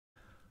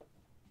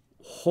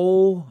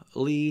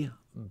Holy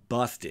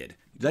busted.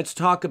 Let's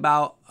talk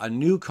about a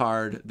new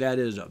card that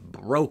is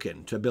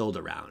broken to build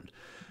around.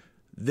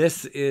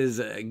 This is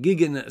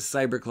Gigan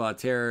Cyberclaw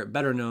Terror,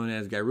 better known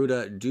as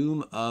Gyruda,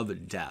 Doom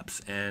of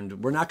Depths.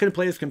 And we're not going to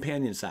play his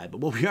companion side, but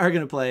what we are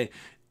going to play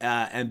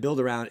and build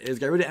around is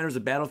Gyruda enters the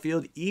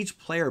battlefield. Each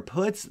player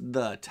puts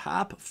the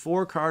top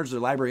 4 cards of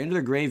their library into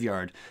their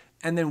graveyard,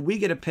 and then we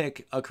get to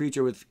pick a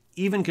creature with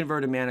even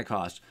converted mana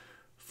cost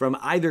from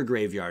either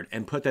graveyard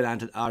and put that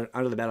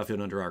onto the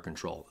battlefield under our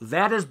control.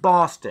 That is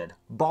Bosted.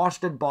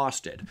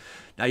 Bosted.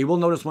 Now, you will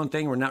notice one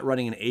thing. We're not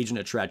running an Agent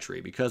of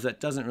Treachery because that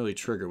doesn't really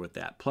trigger with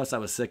that. Plus, I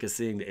was sick of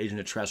seeing the Agent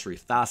of Treachery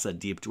Thassa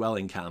Deep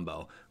Dwelling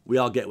combo. We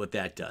all get what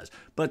that does.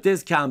 But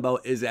this combo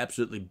is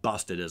absolutely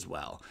busted as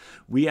well.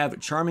 We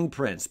have Charming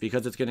Prince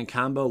because it's going to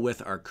combo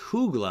with our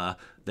Kogla,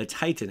 the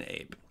Titan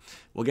Ape.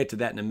 We'll get to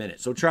that in a minute.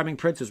 So Charming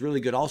Prince is really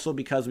good also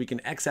because we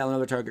can exile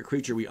another target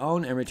creature we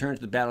own and return it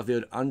to the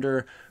battlefield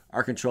under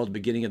our control at the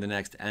beginning of the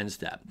next end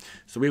step.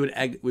 So we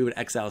would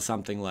exile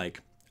something like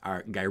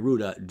our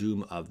Gyruda,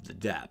 Doom of the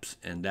Depths,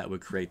 and that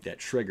would create that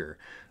trigger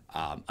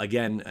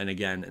again and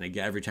again and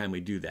again every time we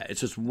do that.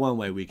 It's just one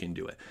way we can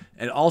do it.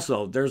 And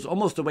also, there's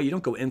almost a way you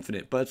don't go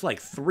infinite, but it's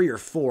like 3 or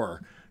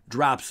 4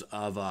 drops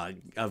of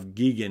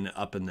Gigan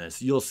up in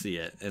this. You'll see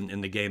it in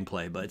the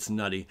gameplay, but it's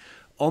nutty.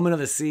 Omen of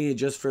the Sea,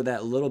 just for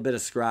that little bit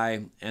of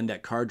scry and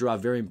that card draw,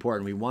 very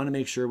important. We want to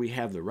make sure we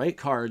have the right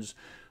cards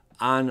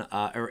on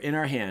or in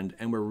our hand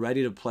and we're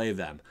ready to play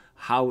them.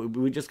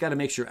 We just got to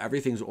make sure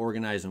everything's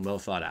organized and well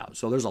thought out.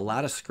 So there's a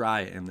lot of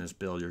scry in this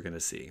build you're going to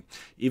see.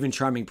 Even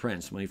Charming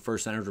Prince, when he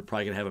first enters, we're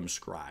probably going to have him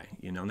scry,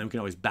 and then we can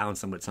always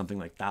bounce him with something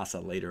like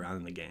Thassa later on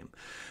in the game.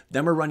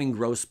 Then we're running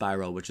Growth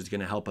Spiral, which is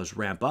going to help us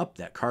ramp up.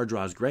 That card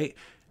draw is great.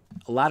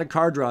 A lot of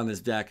card draw in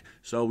this deck,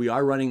 so we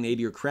are running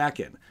Nadir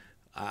Kraken.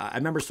 I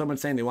remember someone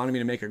saying they wanted me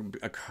to make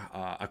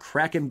a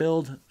Kraken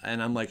build,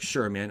 and I'm like,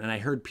 sure, man. And I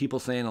heard people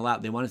saying a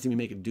lot, they want to see me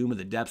make a Doom of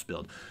the Depths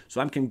build.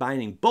 So I'm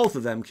combining both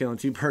of them, killing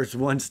 2 birds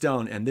with 1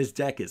 stone, and this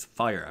deck is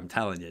fire, I'm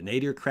telling you.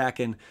 Nadir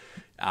Kraken,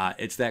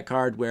 it's that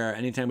card where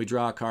anytime we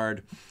draw a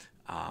card,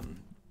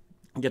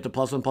 get the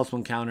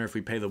 +1/+1 counter if we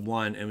pay the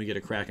 1, and we get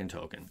a Kraken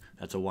token.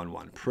 That's a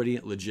 1/1.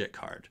 Pretty legit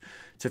card.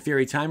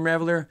 Teferi Time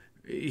Raveler,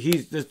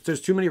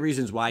 there's too many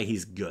reasons why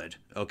he's good.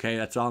 Okay,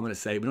 that's all I'm going to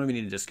say. We don't even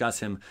need to discuss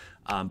him,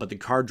 but the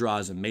card draw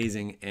is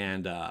amazing,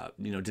 and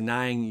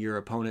denying your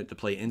opponent to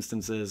play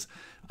instances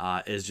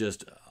is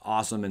just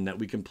awesome, and that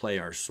we can play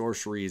our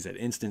sorceries at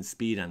instant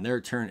speed on their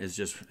turn is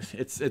just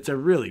it's a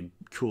really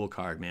cool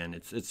card,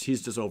 man.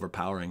 He's just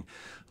overpowering.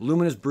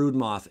 Luminous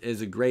Broodmoth is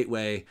a great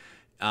way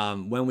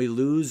when we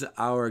lose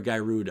our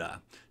Gyruda.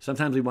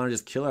 Sometimes we want to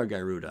just kill our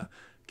Gyruda.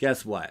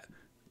 Guess what?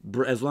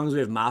 As long as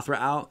we have Mothra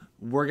out,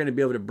 we're going to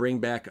be able to bring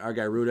back our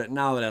Gyruda.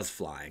 Now that it's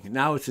flying.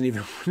 Now it's an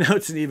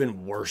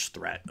even worse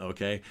threat,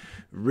 okay?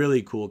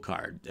 Really cool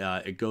card.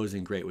 It goes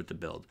in great with the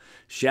build.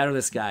 Shatter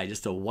the Sky,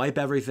 just to wipe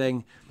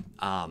everything.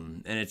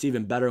 And it's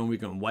even better when we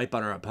can wipe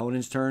on our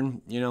opponent's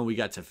turn. We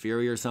got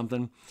Teferi or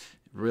something.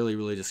 Really,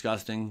 really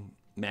disgusting.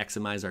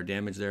 Maximize our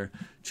damage there.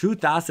 2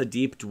 Thassa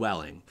Deep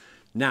Dwelling.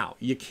 Now,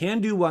 you can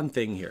do one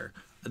thing here.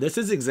 This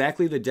is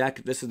exactly the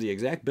deck. This is the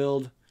exact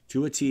build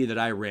to a T that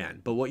I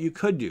ran. But what you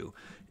could do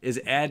is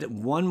add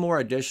 1 more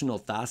additional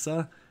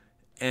Thassa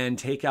and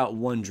take out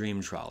 1 Dream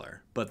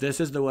Trawler. But this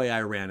is the way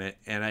I ran it,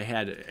 and I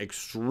had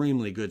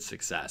extremely good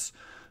success.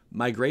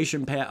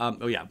 Migration Path,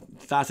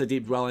 Thassa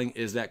Deep Dwelling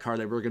is that card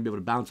that we're going to be able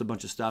to bounce a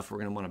bunch of stuff. We're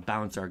going to want to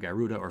bounce our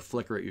Gyruda, or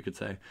flicker it, you could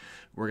say.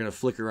 We're going to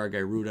flicker our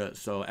Gyruda,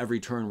 so every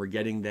turn we're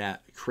getting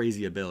that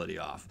crazy ability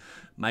off.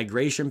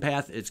 Migration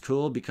Path, it's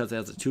cool because it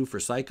has a 2 for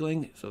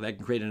cycling, so that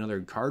can create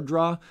another card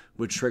draw,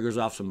 which triggers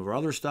off some of our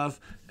other stuff.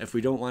 If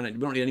we don't want it, we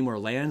don't need any more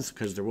lands,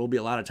 because there will be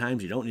a lot of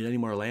times you don't need any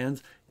more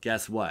lands.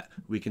 Guess what?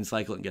 We can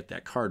cycle it and get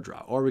that card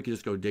draw. Or we can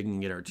just go digging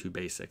and get our 2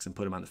 basics and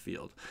put them on the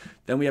field.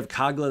 Then we have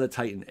Kogla the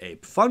Titan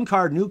Ape. Fun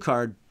card, new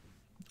card.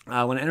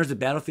 When it enters the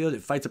battlefield,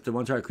 it fights up to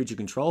 1 target creature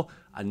control.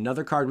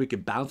 Another card we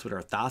could bounce with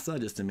our Thassa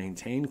just to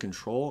maintain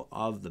control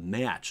of the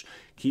match.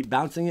 Keep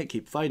bouncing it,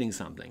 keep fighting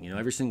something,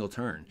 every single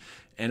turn.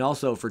 And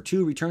also for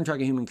 2, return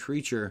target human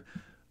creature,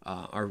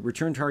 or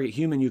return target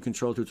human you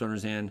control to its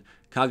owner's hand.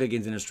 Kogla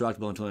gains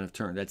indestructible until end of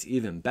turn. That's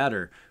even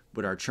better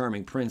with our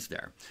Charming Prince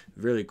there.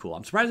 Really cool.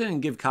 I'm surprised I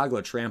didn't give Kogla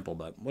a trample,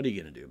 but what are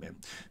you going to do, man?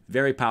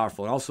 Very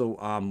powerful. And also,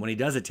 when he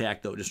does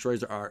attack, though, it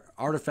destroys our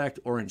artifact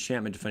or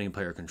enchantment defending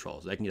player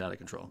controls. That can get out of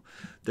control.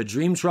 The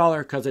Dream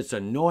Trawler, because it's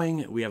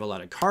annoying, we have a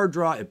lot of card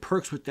draw. It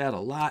perks with that a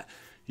lot.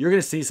 You're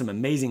going to see some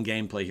amazing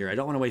gameplay here. I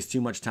don't want to waste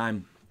too much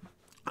time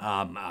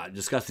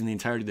discussing the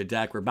entirety of the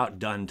deck. We're about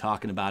done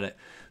talking about it.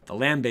 The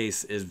land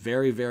base is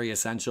very, very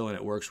essential, and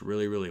it works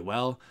really, really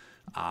well.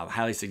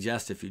 Highly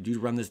suggest if you do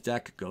run this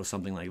deck, go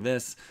something like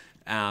this.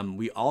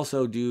 We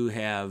also do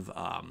have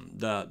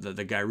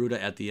the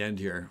Gyruda at the end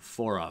here,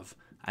 4 of.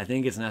 I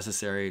think it's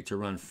necessary to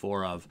run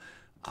 4 of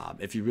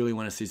if you really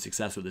want to see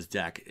success with this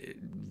deck.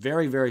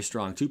 Very, very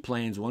strong. 2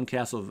 planes, 1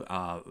 Castle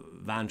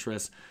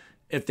Vantress,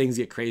 If things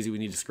get crazy, we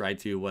need to scry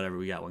 2, whatever,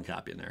 we got 1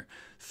 copy in there.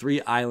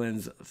 3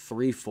 islands,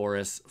 3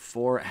 forests,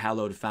 4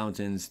 hallowed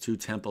fountains, 2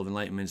 Temple of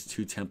Enlightenments,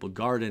 2 temple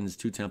gardens,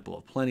 2 Temple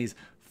of Plenties,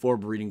 4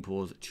 breeding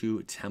pools,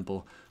 2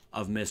 Temple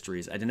of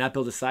Mysteries. I did not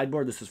build a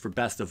sideboard. This is for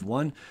best of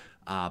 1,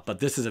 but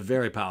this is a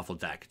very powerful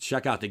deck.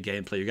 Check out the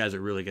gameplay. You guys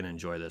are really going to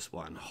enjoy this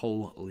one.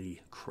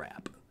 Holy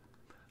crap.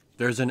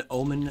 There's an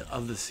Omen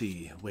of the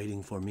Sea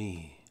waiting for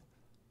me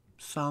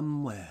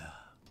somewhere.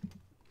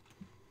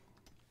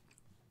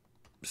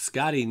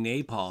 Scotty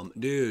Napalm.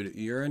 Dude,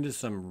 you're into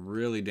some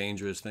really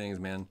dangerous things,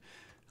 man.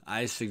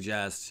 I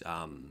suggest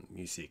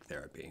you seek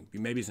therapy.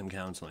 Maybe some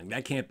counseling.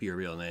 That can't be your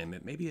real name.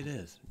 Maybe it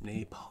is.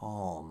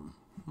 Napalm.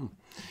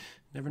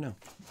 Never know.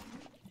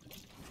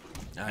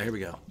 All right, here we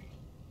go.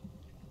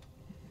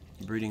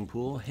 Breeding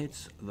pool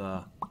hits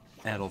the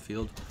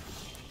battlefield.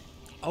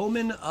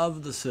 Omen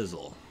of the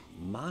Sizzle.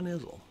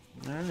 Monizzle.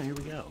 All right, here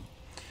we go.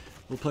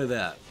 We'll play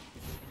that.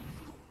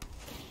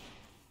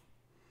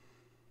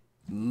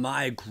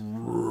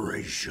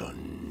 Migration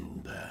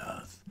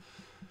path.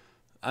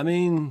 I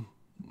mean,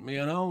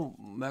 you know,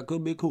 that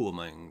could be cool,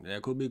 man.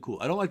 That could be cool.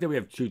 I don't like that we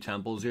have 2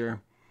 temples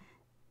here.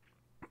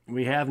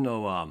 We have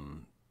no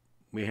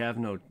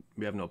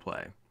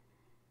play.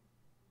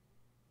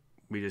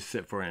 We just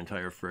sit for an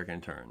entire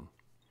frickin' turn.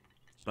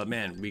 But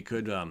man, we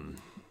could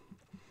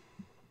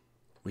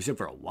we sit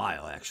for a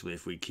while actually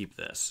if we keep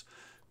this.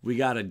 We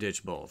gotta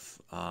ditch both.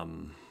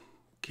 God,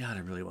 I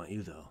really want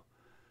you though.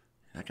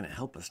 Not going to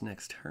help us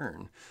next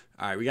turn.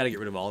 All right, we got to get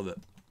rid of all of it.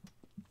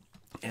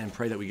 And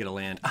pray that we get a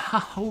land.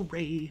 Ah,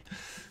 hooray!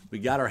 We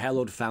got our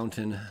Hallowed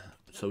Fountain,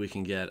 so we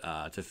can get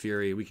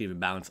Teferi. We can even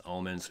bounce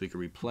Omen, so we can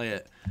replay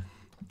it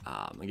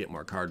and get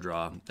more card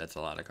draw. That's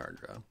a lot of card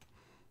draw.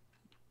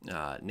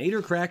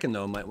 Nadir Kraken,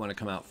 though, might want to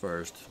come out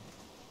first.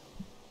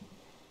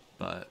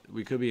 But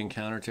we could be in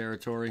counter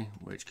territory,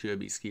 which could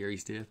be scary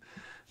stuff.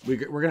 We're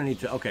going to need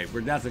to... Okay,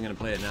 we're definitely going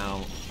to play it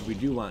now. We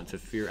do want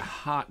Teferi.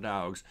 Hot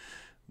dogs.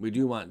 We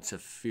do want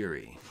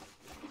Teferi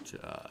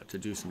to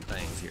do some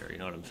things here, you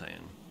know what I'm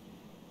saying?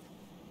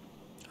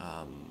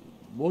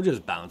 We'll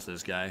just bounce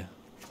this guy.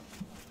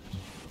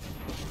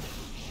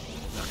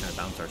 Not going to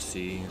bounce our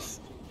C. No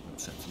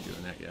sense in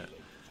doing that yet.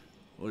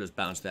 We'll just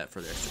bounce that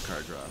for the extra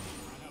card draw.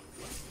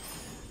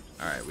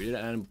 Alright, we did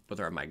end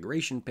with our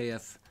migration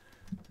path.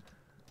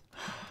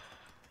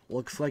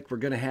 Looks like we're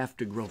going to have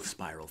to growth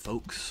spiral,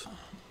 folks.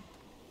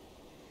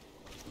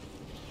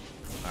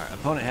 Alright,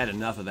 opponent had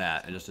enough of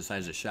that and just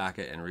decides to shock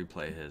it and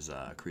replay his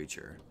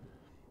creature.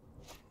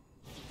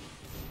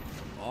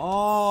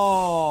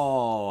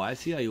 Oh, I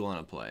see how you want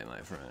to play,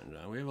 my friend.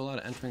 We have a lot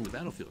of entering the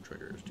battlefield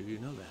triggers. Do you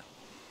know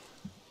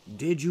that?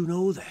 Did you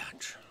know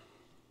that?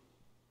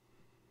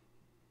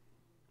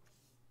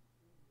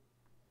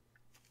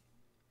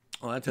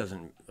 Well, that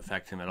doesn't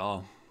affect him at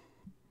all.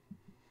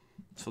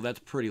 So that's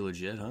pretty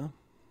legit, huh?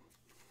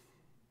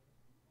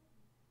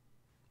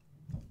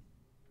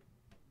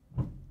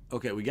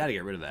 Okay, we got to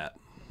get rid of that.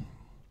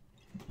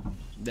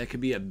 That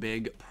could be a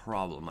big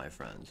problem, my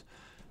friends.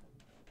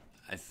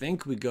 I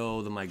think we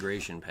go the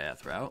migration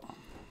path route.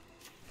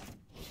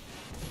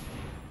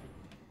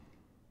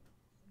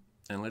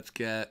 And let's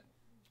get...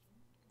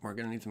 We're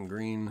going to need some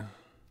green.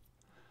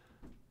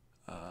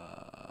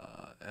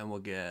 And we'll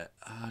get...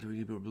 do we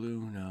need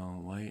blue?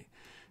 No, white.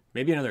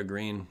 Maybe another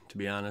green, to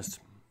be honest.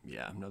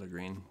 Yeah, another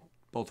green.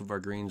 Both of our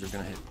greens are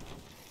going to hit.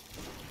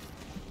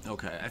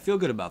 Okay, I feel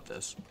good about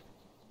this.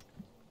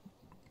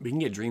 We can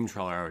get Dream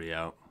Trawler already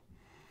out.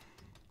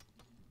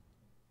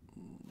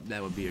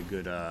 That would be a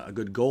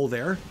good goal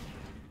there.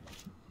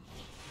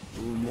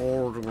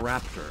 Lord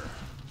Raptor.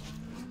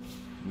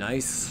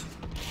 Nice.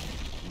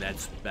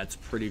 That's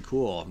pretty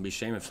cool. It'd be a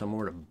shame if someone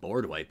were to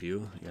board wipe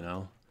you, you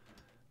know.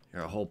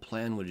 Your whole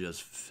plan would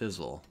just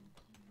fizzle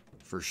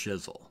for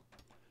shizzle.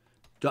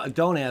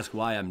 Don't ask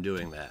why I'm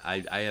doing that.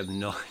 I have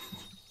no...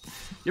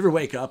 You ever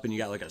wake up and you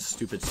got like a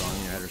stupid song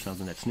in your head or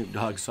something? That Snoop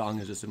Dogg song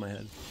is just in my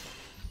head.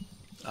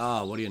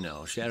 Oh, what do you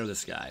know? Shatter the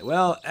Sky.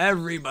 Well,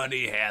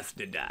 everybody has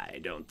to die,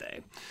 don't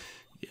they?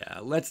 Yeah,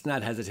 let's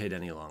not hesitate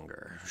any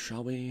longer.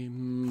 Shall we?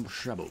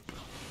 Shaboop.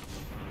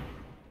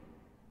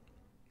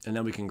 And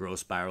then we can grow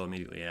spiral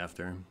immediately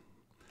after.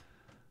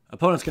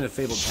 Opponent's going to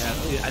Fabled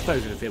Passage. I thought he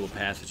was going to Fabled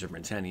Passage and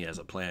pretend he has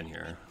a plan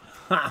here.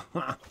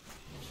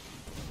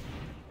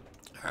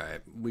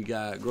 Alright, we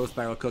got Growth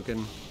Spiral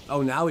cooking.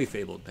 Oh, now we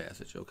Fabled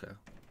Passage. Okay.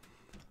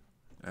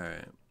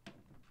 Alright.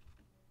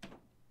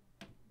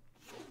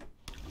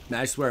 Now,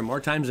 I swear, more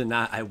times than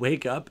not, I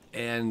wake up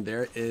and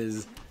there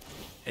is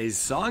a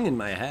song in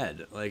my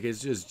head. Like, it's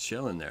just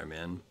chilling there,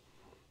 man.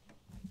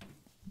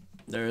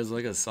 There is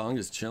like a song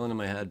just chilling in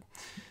my head.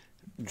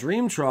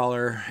 Dream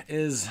Trawler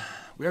is...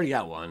 We already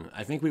got one.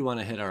 I think we want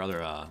to hit our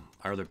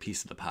other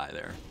piece of the pie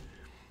there.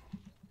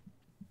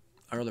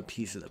 Our other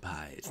piece of the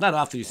pie. It's not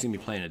often you see me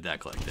playing a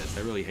deck like this.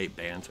 I really hate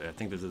bans. I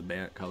think this is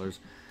Bandit colors.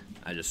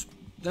 I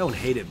don't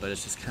hate it, but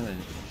it's just kind of,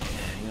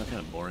 you know, kind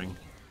of boring.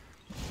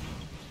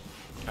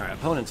 All right,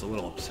 opponent's a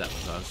little upset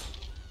with us.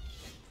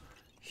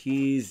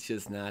 He's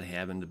just not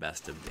having the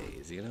best of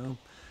days, you know?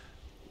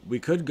 We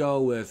could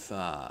go with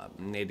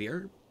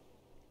Nadir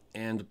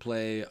and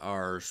play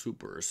our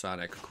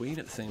Supersonic Queen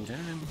at the same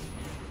time.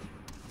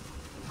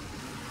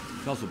 We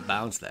could also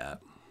bounce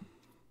that.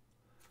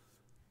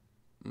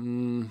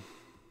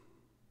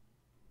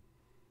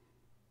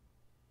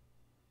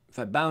 If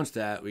I bounce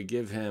that, we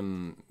give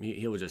him...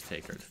 He will just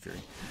take our Teferi.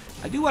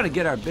 I do want to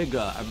get our big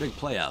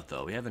play out,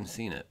 though. We haven't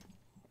seen it.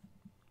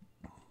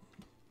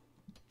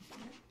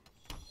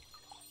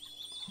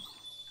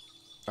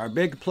 Our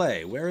big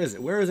play. Where is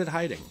it? Where is it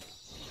hiding?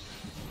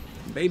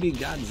 Baby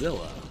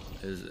Godzilla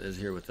is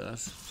here with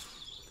us.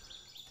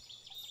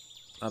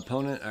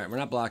 Opponent. All right, we're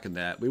not blocking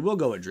that. We will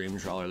go with Dream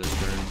Trawler this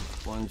turn.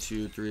 1,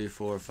 2, 3,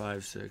 4,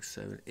 5, 6,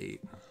 7,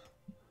 8.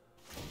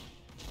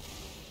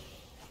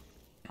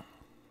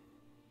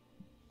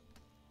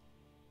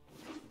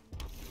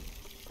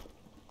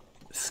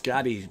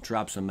 Scotty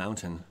drops a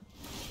mountain.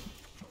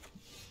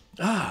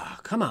 Ah,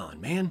 come on,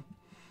 man.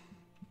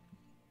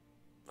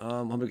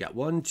 What we got?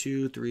 1,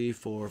 2, 3,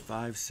 4,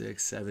 5,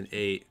 6, 7,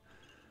 8.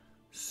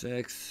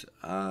 6.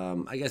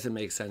 I guess it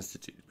makes sense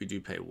to we do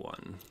pay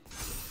 1.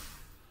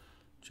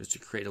 Just to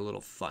create a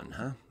little fun,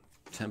 huh?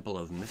 Temple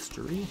of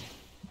Mystery.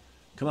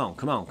 Come on,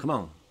 come on, come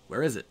on.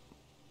 Where is it?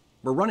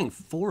 We're running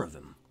 4 of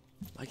them.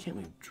 Why can't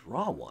we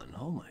draw one?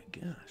 Oh my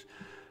gosh.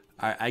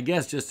 I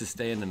guess just to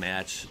stay in the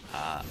match,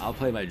 I'll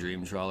play my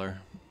Dream Trawler.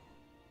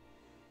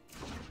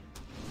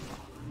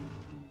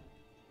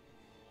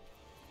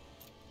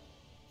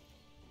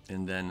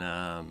 And then,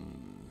 I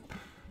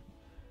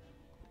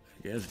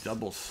guess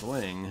double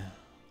swing.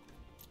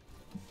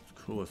 It's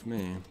cool with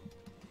me.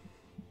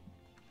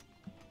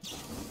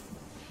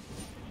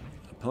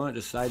 Opponent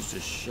decides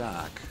to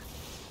shock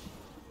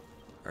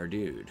our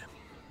dude.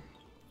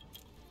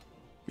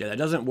 Yeah, that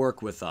doesn't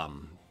work with the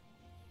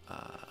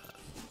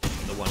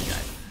one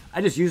guy.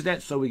 I just used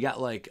that so we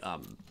got like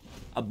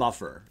a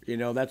buffer. You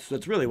know, that's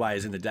really why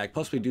he's in the deck.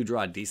 Plus, we do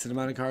draw a decent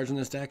amount of cards in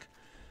this deck.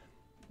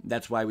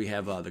 That's why we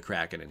have the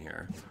Kraken in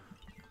here.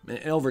 And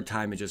over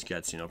time, it just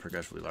gets, you know,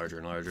 progressively larger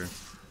and larger.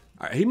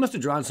 All right, he must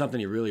have drawn something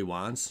he really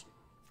wants.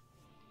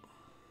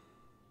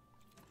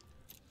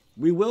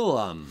 We will,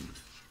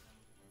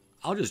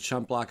 I'll just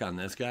chump block on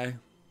this guy.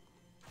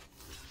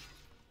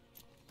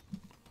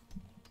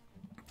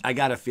 I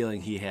got a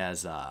feeling he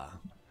has,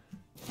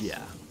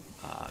 yeah.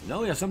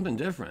 No, he has something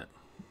different.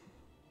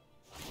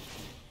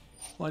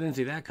 Well, I didn't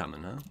see that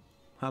coming, huh?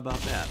 How about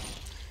that?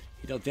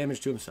 He dealt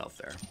damage to himself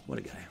there. What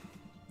a guy.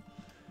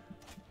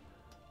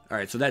 All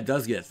right, so that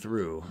does get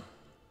through.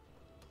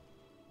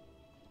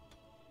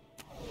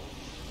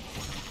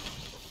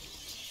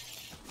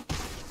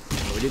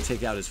 Well, we did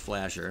take out his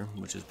flasher,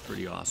 which is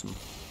pretty awesome.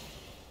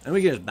 And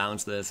we can just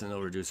bounce this, and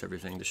it'll reduce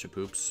everything to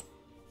shapoops.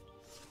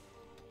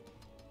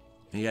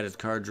 He got his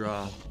card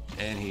draw,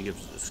 and he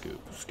gives us a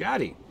scoop.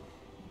 Scotty!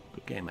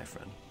 Good game, my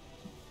friend.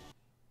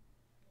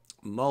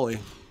 Molly.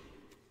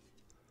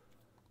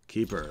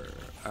 Keeper.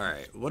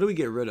 Alright, what do we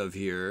get rid of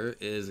here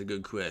is a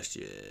good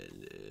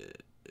question.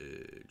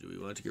 Do we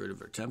want to get rid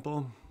of our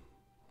temple?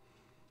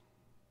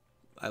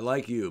 I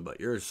like you, but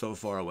you're so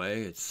far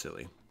away, it's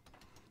silly.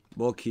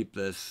 We'll keep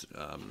this.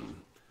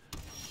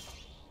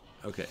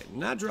 Okay,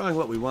 not drawing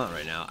what we want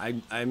right now.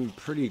 I'm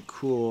pretty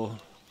cool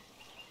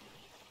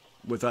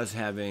with us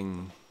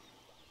having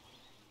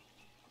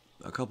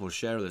a couple of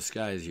Shatter the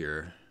Skies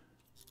here.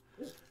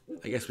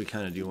 I guess we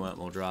kind of do want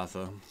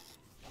Muldrotha.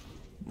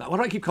 Now, why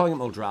do I keep calling it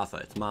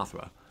Muldrotha? It's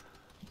Mothra.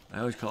 I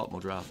always call it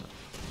Muldrotha.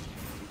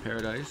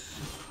 Paradise.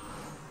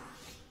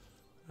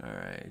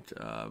 Alright,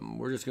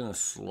 we're just going to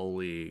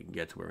slowly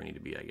get to where we need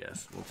to be, I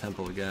guess. We'll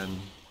Temple again.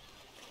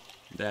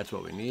 That's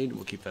what we need.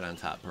 We'll keep that on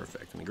top.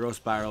 Perfect. I mean, Growth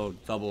Spiral,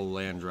 double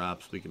land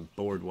drops. We can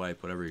board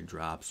wipe whatever he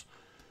drops.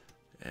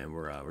 And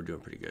we're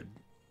doing pretty good.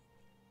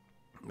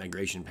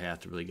 Migration Path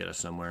to really get us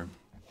somewhere.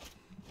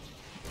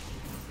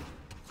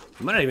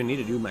 We might not even need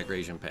to do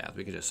Migration Path.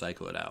 We can just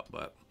cycle it out,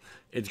 but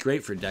it's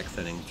great for deck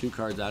thinning. 2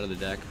 cards out of the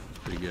deck.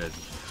 Pretty good.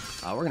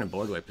 We're going to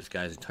board wipe this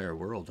guy's entire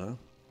world, huh?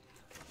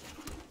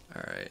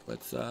 Alright,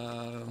 let's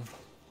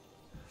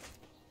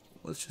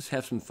just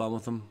have some fun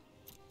with him.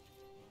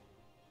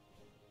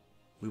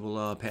 We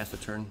will pass the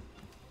turn.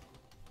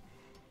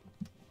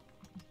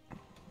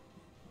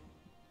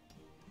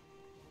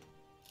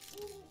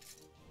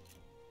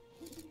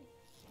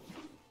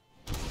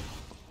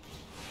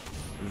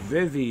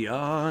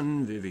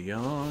 Vivian.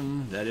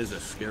 That is a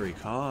scary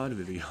card,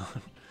 Vivian.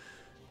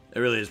 It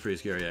really is pretty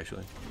scary,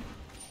 actually.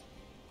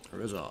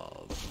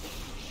 Resolve.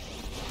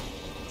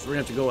 So we're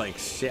gonna have to go like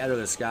Shatter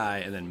the Sky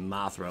and then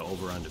Mothra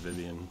over onto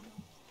Vivian.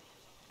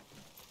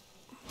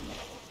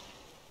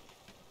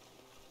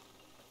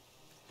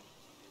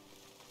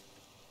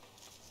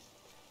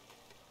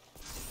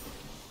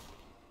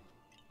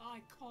 I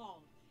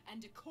call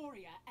and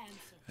Decoria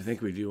answers. I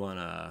think we do want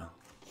to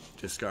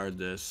discard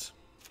this.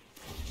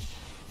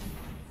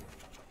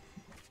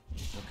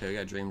 Okay, we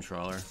got Dream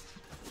Trawler.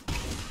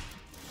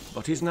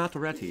 But he's not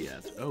ready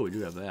yet. Oh, we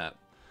do have that.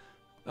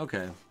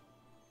 Okay.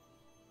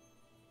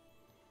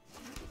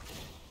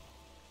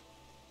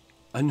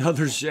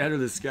 Another Shatter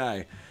the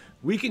Sky.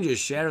 We can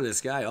just shatter the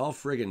sky all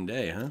friggin'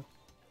 day, huh?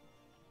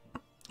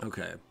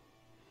 Okay.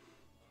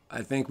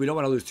 I think we don't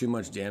want to lose too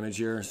much damage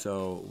here,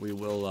 so we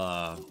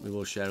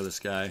will shatter the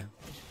sky.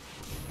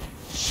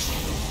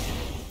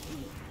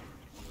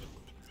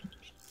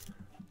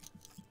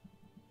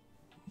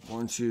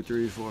 One, two,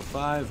 three, four,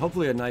 five.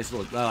 Hopefully a nice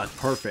little... Oh, that's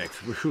perfect.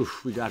 Whew,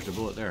 we got the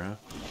bullet there, huh?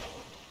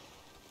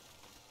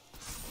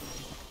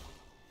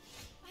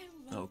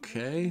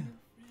 Okay.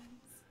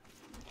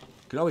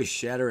 Could always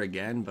shatter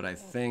again, but I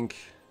think...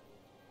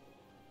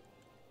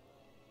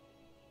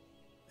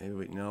 Maybe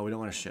we... No, we don't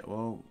want to shatter...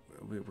 Well,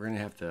 we're going to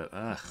have to...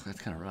 Ugh,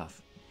 that's kind of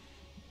rough.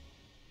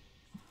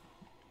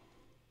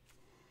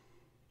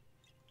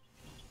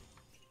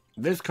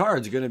 This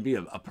card's going to be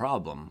a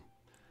problem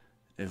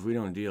if we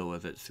don't deal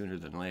with it sooner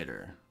than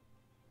later.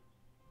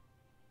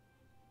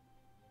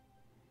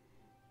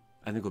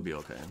 I think we'll be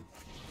okay.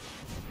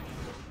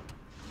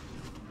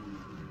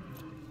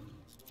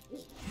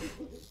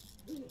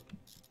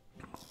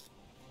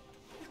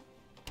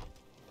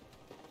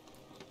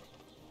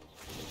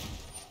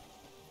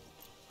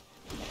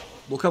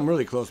 We'll come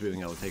really close to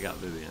being able to take out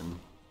Vivian.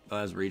 Oh,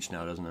 it has reach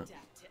now, doesn't it?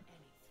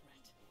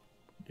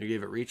 You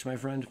gave it reach, my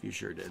friend? You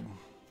sure did.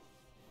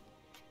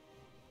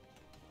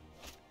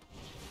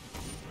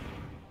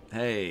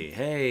 Hey,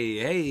 hey,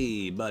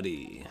 hey,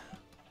 buddy.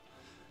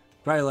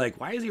 Probably like,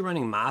 why is he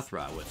running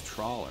Mothra with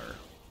Trawler?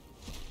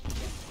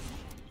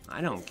 I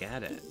don't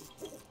get it.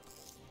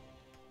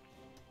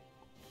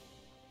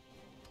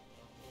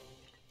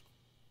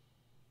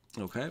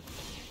 Okay.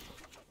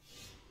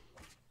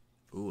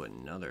 Ooh,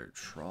 another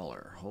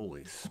Trawler.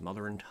 Holy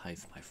smother and tithe,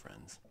 my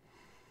friends.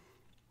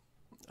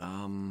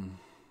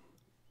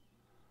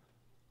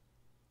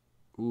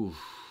 Ooh,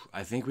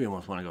 I think we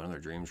almost want to go another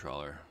Dream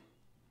Trawler.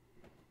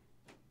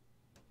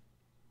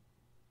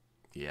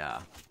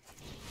 Yeah.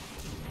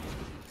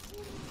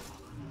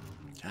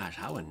 Gosh,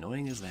 how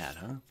annoying is that,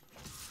 huh?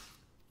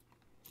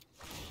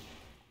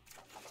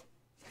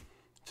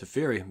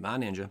 Teferi, my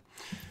ninja.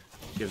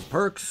 Gives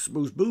perks,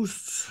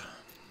 boosts.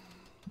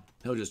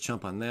 He'll just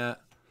chump on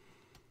that.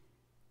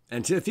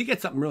 And if he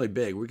gets something really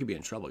big, we could be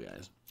in trouble,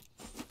 guys.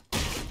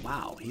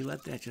 Wow, he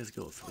let that just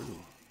go through.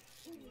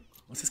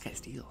 What's this guy's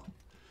deal?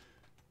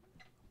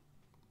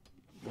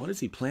 What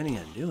is he planning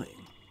on doing?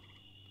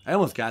 I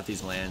almost got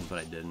these lands, but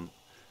I didn't.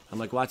 I'm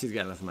like, watch, he's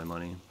got enough of my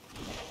money.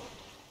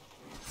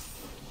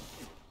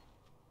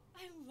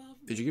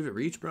 Did you give it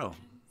reach, bro?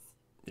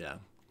 Yeah.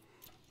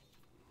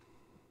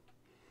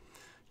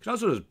 You can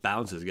also just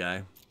bounce this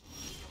guy.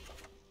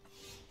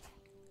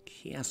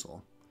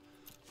 Castle.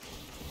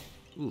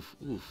 Oof,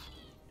 oof.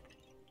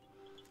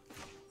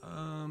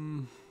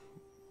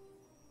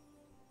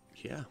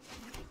 Yeah.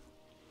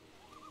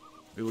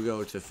 We will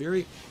go to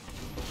Teferi.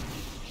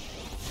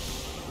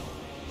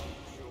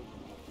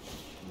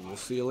 We'll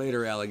see you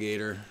later,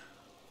 alligator.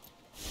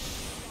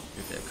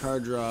 Get that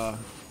card draw.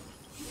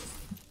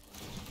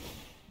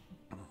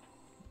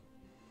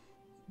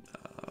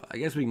 I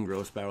guess we can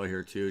Growth Spiral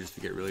here too, just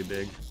to get really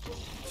big.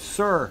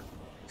 Sir!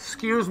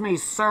 Excuse me,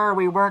 sir,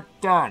 we weren't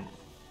done.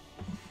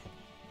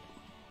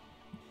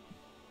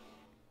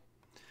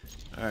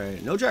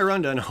 Alright, no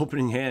Gyruda in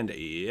opening hand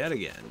yet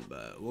again,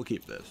 but we'll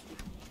keep this.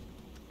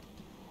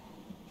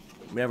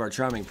 We have our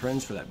Charming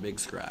Prince for that big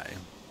scry.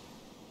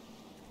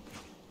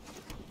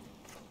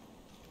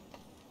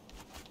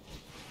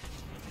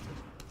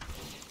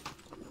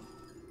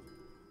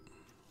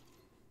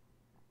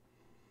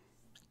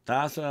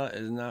 Thassa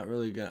is not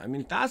really gonna... I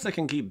mean, Thassa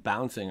can keep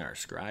bouncing our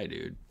scry,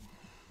 dude.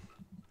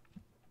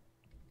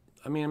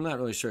 I mean, I'm not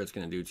really sure it's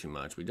going to do too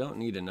much. We don't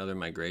need another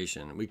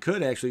migration. We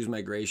could actually use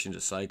migration to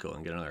cycle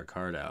and get another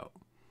card out.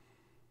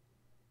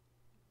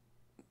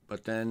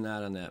 But then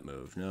not on that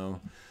move,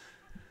 no.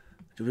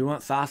 Do we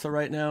want Thassa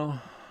right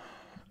now?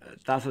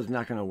 Thassa's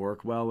not going to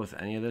work well with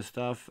any of this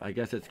stuff. I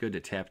guess it's good to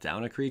tap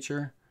down a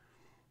creature.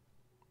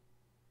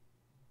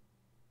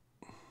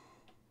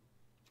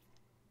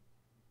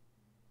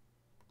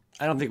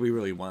 I don't think we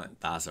really want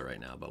Thassa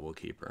right now, but we'll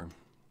keep her.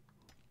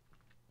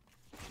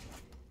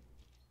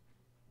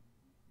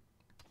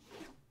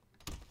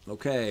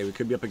 Okay, we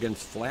could be up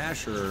against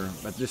Flash,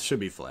 but this should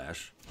be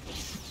Flash.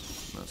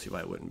 I don't see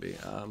why it wouldn't be.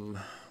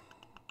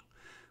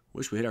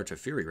 Wish we hit our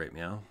Teferi right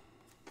now.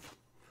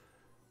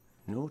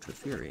 No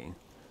Teferi.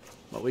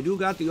 But we do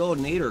got the old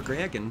Nadir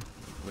Kraken,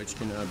 which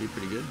can be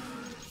pretty good.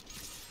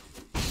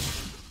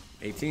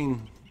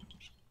 18.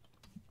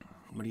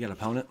 What do you got,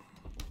 opponent?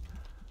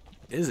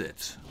 Is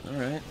it?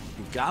 Alright.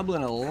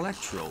 Goblin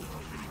Electro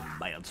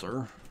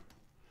Bouncer.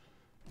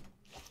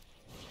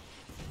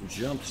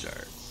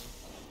 Jumpstart.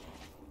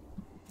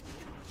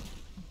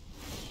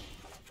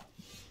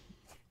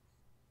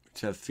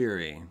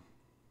 Teferi.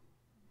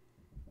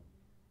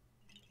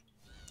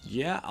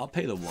 Yeah, I'll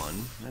pay the 1.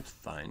 That's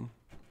fine.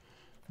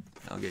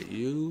 I'll get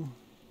you.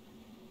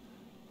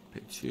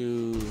 Pay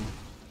 2.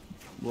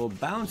 We'll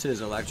bounce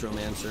his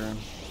Electromancer.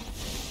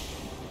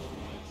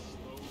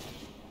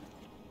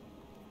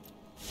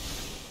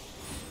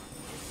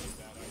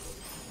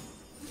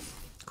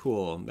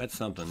 Cool, that's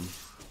something.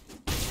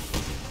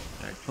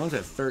 Alright, opponent's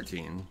at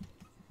 13.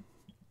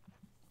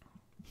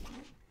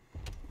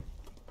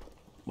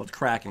 What's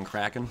Kraken?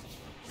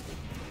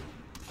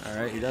 All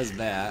right, he does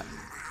that.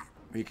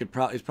 He could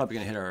probably, he's probably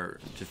gonna hit our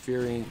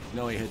Teferi.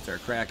 No, he hits our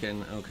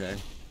Kraken. Okay.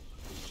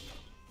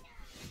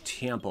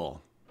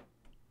 Temple.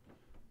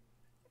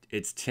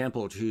 It's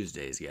Temple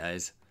Tuesdays,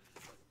 guys.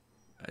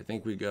 I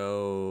think we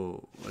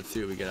go. Let's see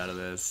what we get out of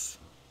this.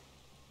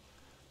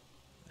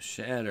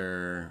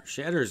 Shatter.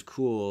 Shatter's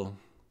cool.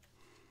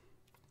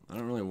 I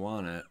don't really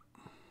want it.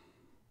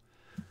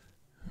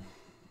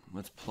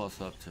 Let's plus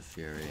up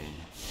Teferi.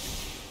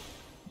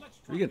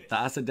 We get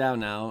Thassa down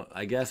now,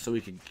 I guess, so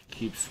we could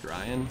keep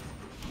scrying.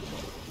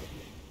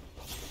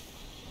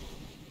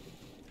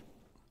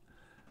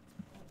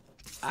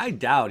 I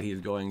doubt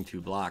he's going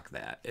to block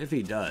that. If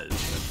he does,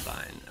 that's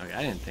fine. Okay,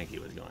 I didn't think he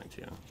was going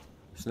to.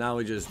 So now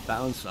we just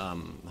bounce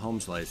home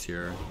slice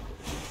here.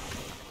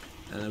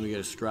 And then we get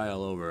a scry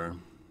all over.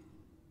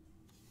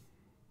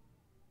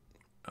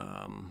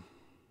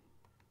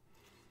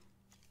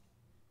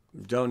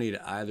 Don't need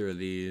either of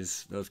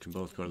these. Those can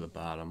both go to the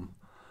bottom.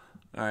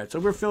 All right, so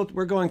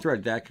we're going through our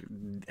deck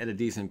at a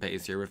decent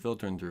pace here. We're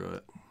filtering through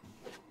it.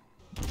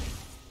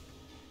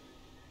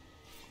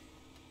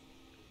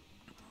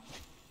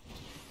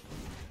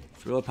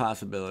 It's a real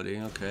possibility.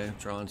 Okay,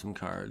 drawing some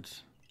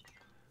cards.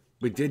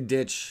 We did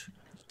ditch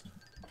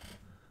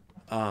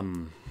our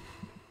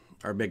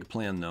big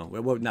plan though.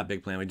 Well, not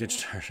big plan. We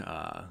ditched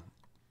our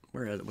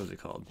what is it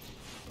called?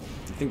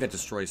 I think that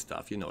destroys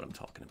stuff. You know what I'm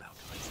talking about,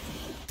 guys.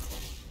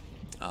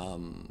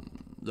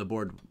 The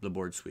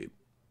board sweep.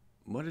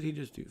 What did he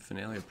just do?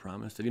 Finale of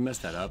Promise? Did he mess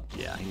that up?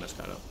 Yeah, he messed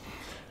that up.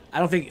 I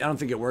don't think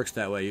it works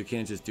that way. You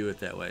can't just do it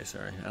that way.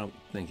 Sorry, I don't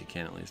think you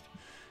can at least.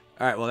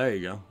 All right, well there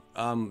you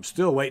go.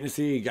 Still waiting to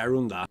see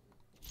Gyruda.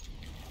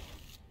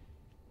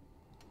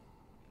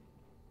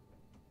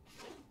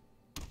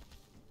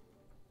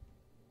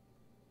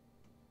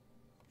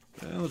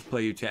 Well, let's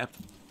play you tapped.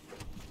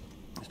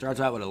 Starts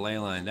out with a ley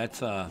line. That's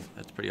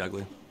pretty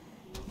ugly.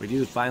 We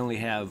do finally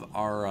have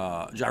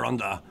our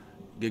Gyruda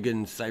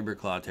Gigan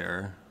Cyberclaw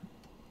Terror.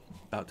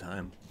 About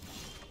time.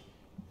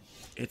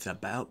 It's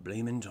about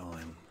blaming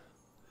time.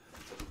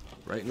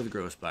 Right into the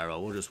growth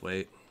spiral. We'll just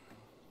wait.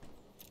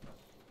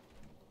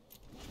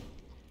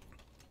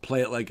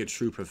 Play it like a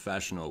true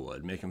professional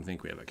would. Make him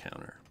think we have a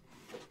counter.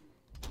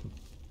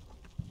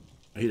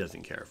 He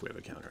doesn't care if we have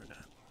a counter or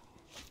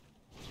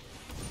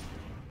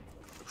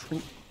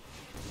not.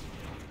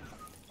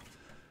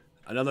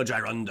 Another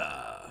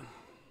Gyruda.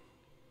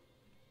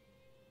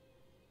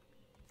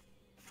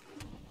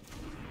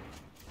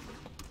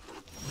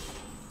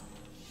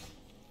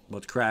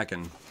 What's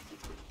cracking?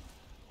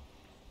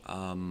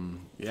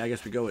 Yeah, I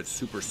guess we go with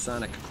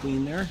Supersonic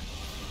Queen there.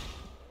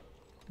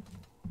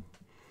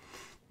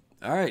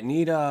 All right,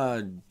 need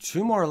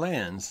 2 more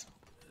lands.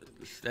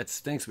 That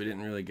stinks. We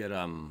didn't really get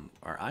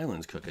our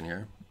islands cooking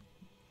here.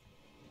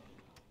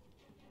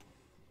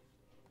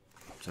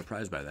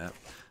 Surprised by that,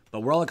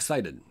 but we're all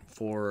excited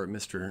for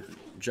Mr.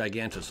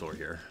 Gigantosaur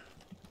here.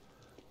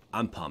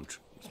 I'm pumped.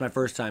 It's my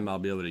first time I'll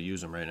be able to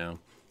use him right now.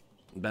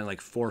 Been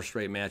like 4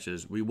 straight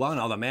matches. We won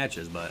all the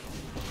matches, but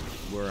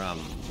we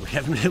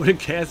haven't been able to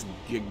cast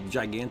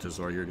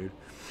Gigantosaur here, dude.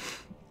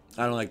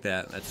 I don't like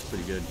that. That's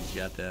pretty good.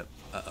 You got that.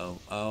 Uh-oh.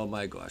 Oh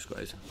my gosh,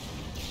 guys.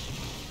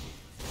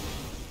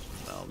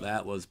 Well,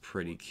 that was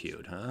pretty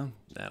cute, huh?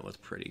 That was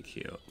pretty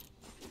cute.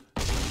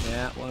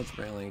 That was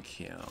really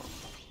cute.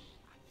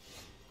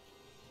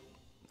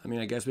 I mean,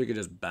 I guess we could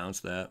just bounce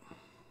that.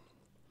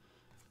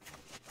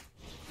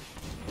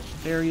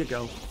 There you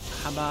go.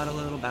 How about a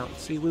little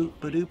bouncy whoop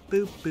ba doop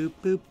boop boop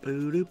boop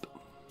boo doop.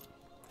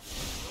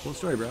 Cool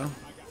story, bro.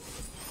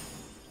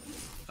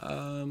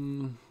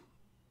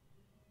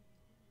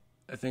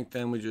 I think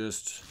then we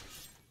just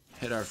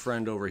hit our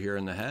friend over here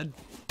in the head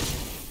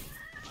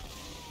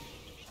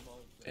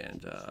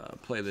and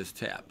play this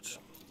tapped.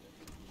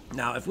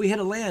 Now, if we hit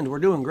a land, we're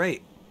doing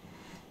great.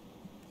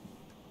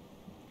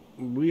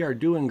 We are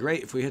doing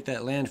great if we hit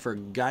that land for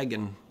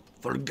Gigan.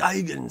 For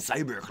Gigan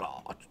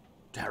Cyberclaw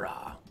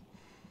Terra.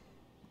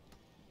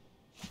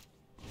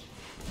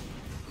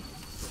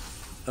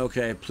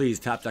 Okay, please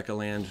top deck a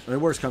land. I mean,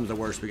 worst comes to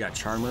worst, we got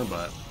Charmer,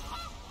 but...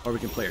 Or we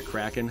can play a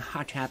Kraken.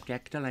 Hot top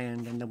deck the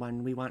land and the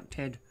one we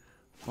wanted.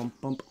 Bump,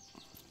 bump.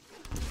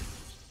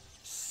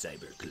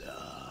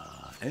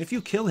 Cyberclaw. And if you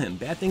kill him,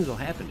 bad things will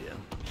happen to you.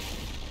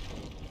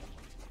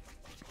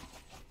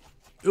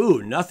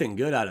 Ooh, nothing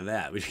good out of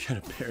that. We just got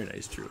a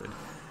Paradise Druid.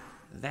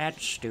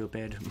 That's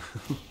stupid.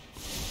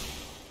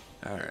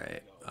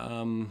 Alright.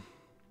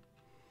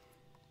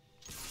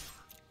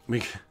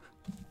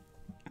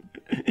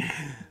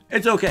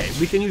 It's okay.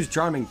 We can use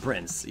Charming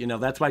Prince. You know,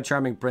 that's why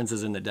Charming Prince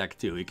is in the deck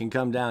too. He can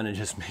come down and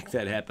just make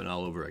that happen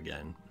all over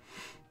again.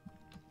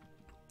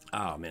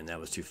 Oh man, that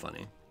was too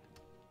funny.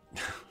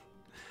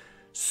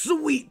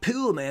 Sweet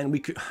poo, man. We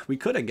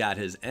could have got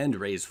his end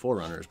raised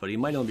Forerunners, but he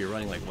might only be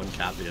running like 1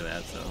 copy of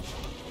that, so.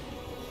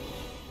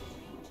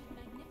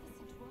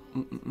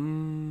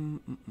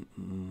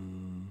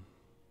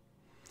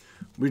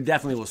 We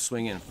definitely will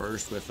swing in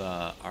first with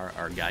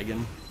our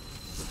Gigan.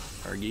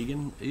 Or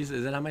Gigan? Is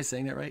that, am I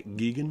saying that right?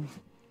 Gigan?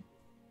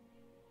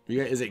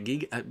 Is it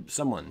Gig?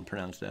 Someone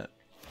pronounced that.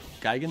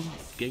 Gigan?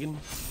 Gigan?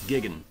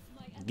 Gigan.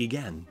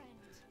 Gigan.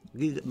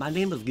 My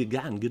name is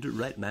Gigan. Get it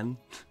right, man.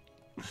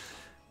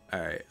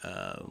 Alright,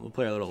 we'll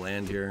play our little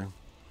land here.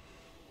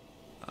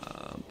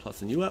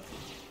 Plusing you up.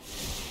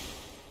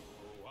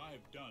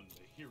 I've done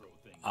the hero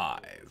thing.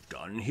 I've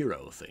done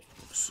hero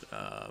things.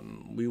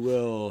 We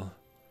will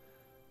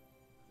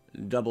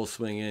double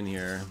swing in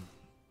here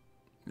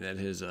at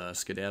his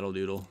skedaddle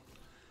doodle.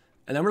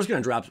 And then we're just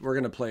going to drop, we're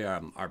going to play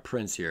our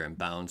prince here and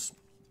bounce.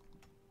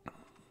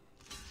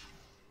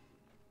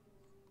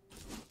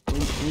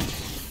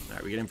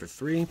 Alright, we get in for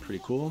 3.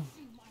 Pretty cool.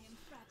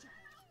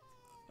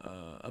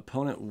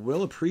 Opponent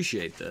will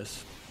appreciate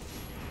this.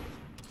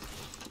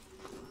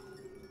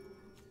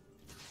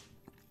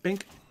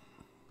 Bink.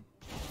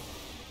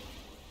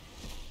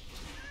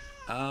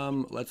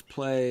 Let's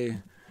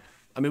play...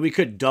 I mean, we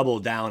could double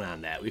down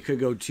on that. We could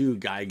go 2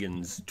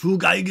 Gigans. 2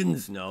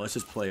 Gigans! No, let's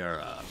just play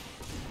our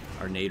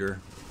Nadir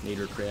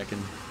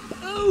Kraken.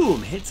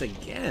 Boom! Hits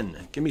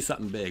again. Give me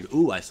something big.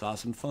 Ooh, I saw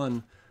some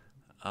fun.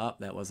 Oh,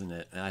 that wasn't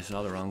it. I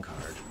saw the wrong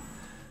card.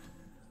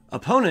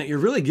 Opponent, you're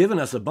really giving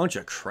us a bunch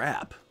of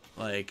crap.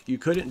 Like, you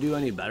couldn't do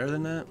any better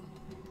than that?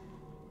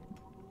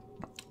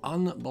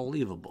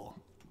 Unbelievable.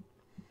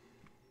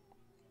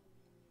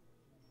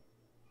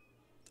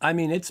 I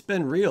mean, it's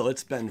been real.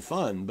 It's been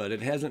fun, but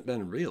it hasn't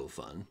been real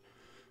fun.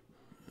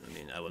 I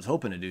mean, I was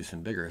hoping to do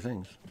some bigger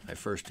things. My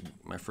first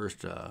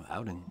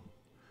outing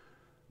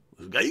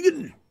was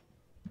Gigan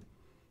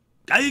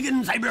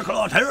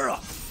Cyberclaw.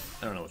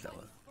 I don't know what that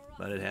was,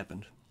 but it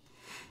happened.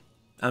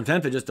 I'm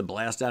tempted just to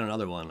blast out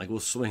another one. Like, we'll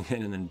swing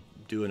in and then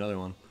do another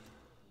one.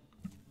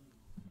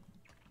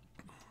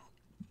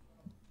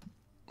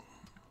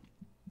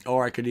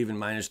 Or I could even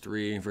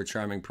 -3 for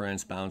Charming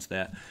Prince, bounce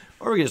that.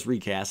 Or we can just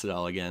recast it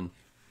all again.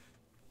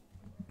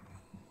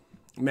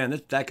 Man,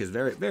 this deck is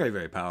very, very,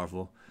 very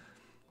powerful.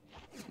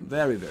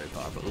 Very, very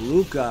powerful.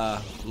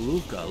 Luka.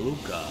 Luka,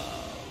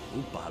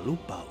 Upa,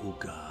 Lupa,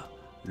 Uka.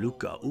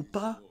 Luka,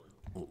 Upa.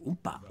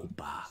 Upa,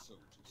 Upa.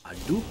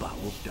 Adupa,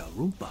 Upta,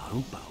 Rumpa,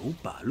 Rumpa,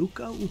 Upa,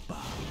 Luka,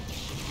 Upa.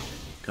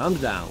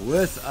 Comes down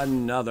with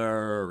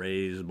another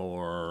Raise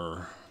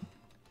Boar.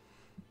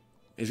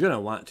 He's going to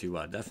want to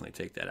definitely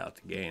take that out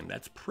the game.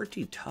 That's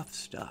pretty tough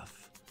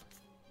stuff.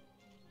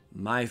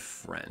 My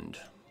friend.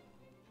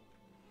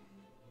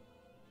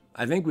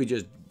 I think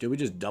did we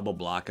just double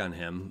block on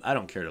him? I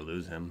don't care to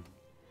lose him.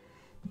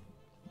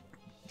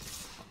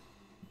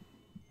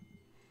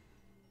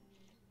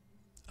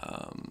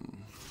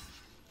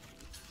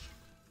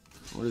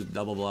 We'll just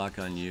double block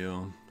on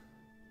you.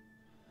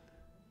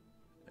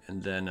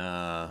 And then,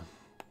 I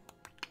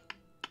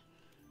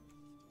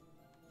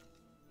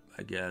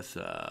guess, do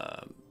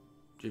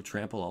you have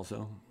trample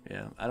also?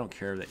 Yeah, I don't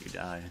care that you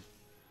die.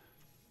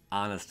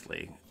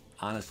 Honestly,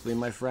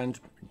 my friend,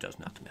 it does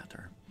not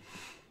matter.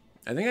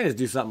 I think I just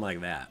do something like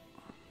that.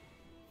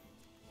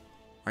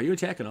 Are you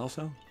attacking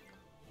also?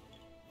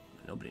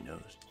 Nobody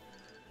knows.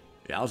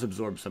 Yeah, I'll just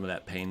absorb some of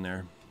that pain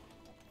there.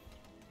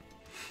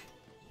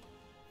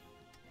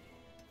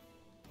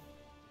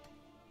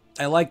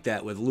 I like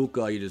that. With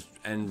Luka, you just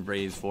end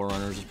raise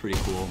Forerunners. It's pretty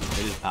cool. It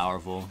is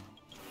powerful,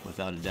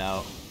 without a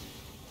doubt.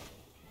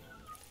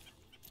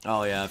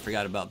 Oh yeah, I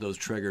forgot about those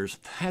triggers.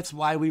 That's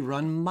why we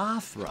run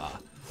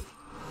Mothra.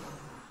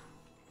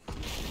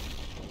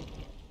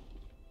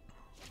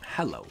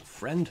 Hello,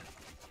 friend.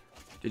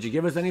 Did you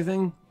give us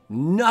anything?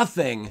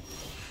 Nothing.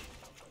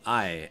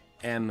 I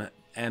am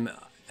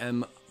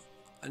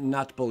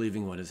not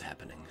believing what is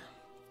happening.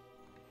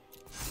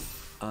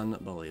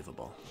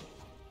 Unbelievable.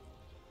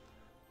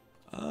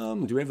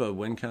 Do we have a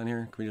win count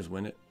here? Can we just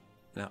win it?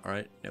 No, all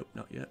right. Nope,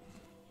 not yet.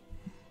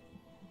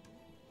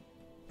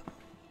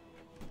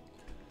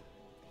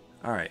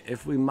 All right,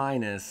 if we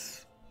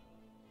minus,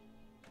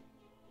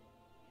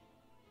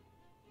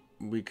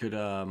 we could,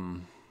 I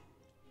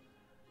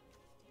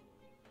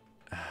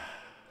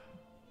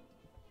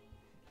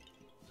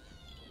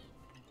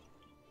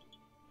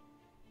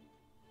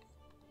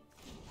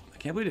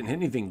can't believe we didn't hit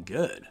anything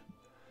good.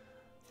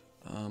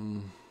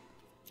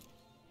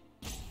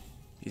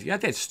 He's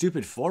got that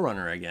stupid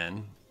Forerunner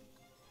again.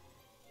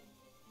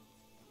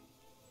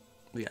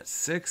 We got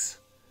 6,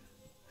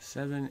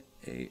 7,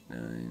 8,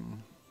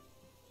 9,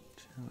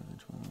 10, 11,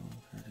 12,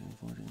 13,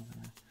 14,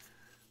 15.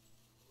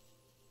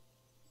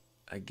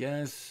 I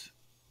guess.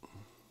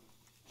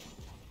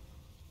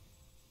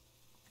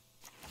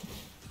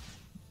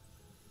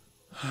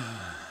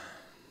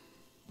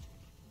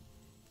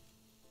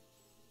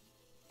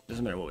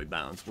 Doesn't matter what we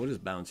bounce. We'll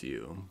just bounce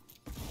you.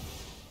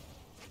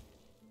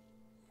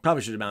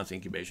 Probably should have bounced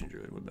Incubation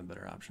Druid. Would have been a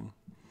better option.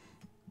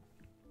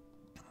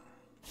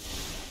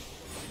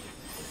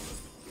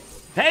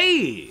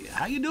 Hey!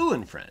 How you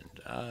doing, friend?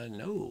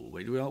 No.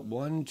 Wait, do we want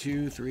 1,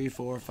 2, 3,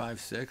 4, 5,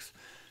 6?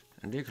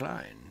 And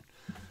decline.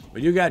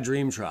 But you got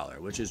Dream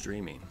Trawler, which is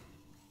dreamy.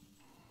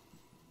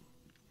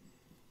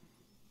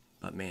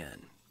 But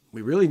man,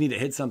 we really need to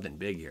hit something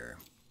big here.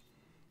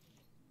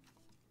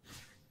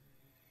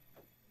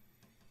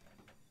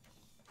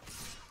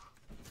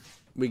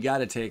 We got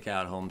to take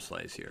out Home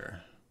Slice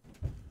here.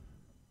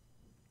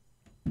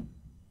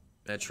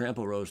 That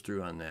trample rose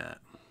through on that.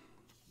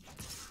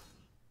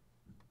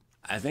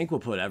 I think we'll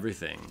put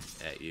everything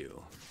at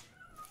you.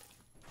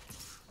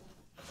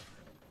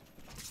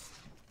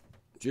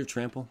 Do you have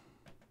trample?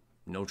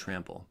 No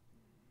trample.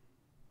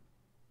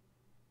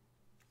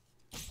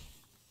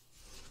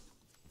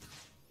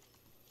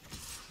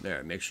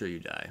 There, make sure you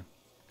die.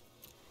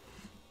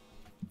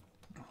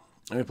 I'm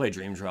gonna play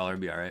Dream Trawler,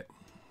 be alright.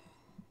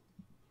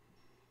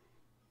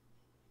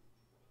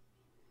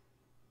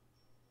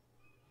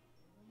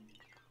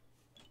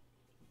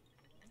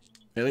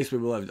 At least we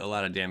will have a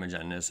lot of damage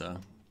on Nissa.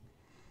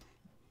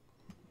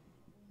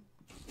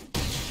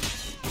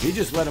 He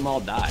just let them all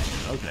die.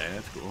 Okay,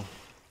 that's cool.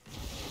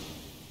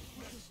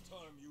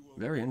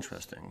 Very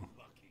interesting.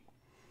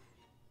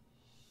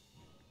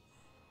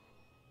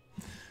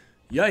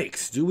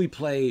 Yikes, do we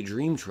play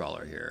Dream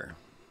Trawler here?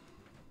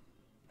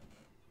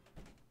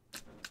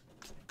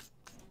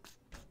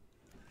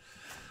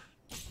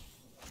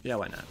 Yeah,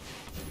 why not?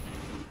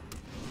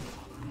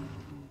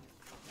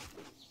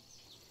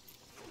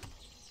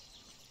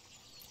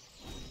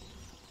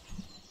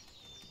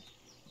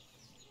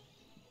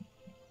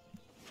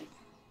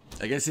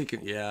 I guess he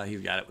can, yeah,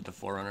 he's got it with the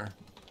Forerunner.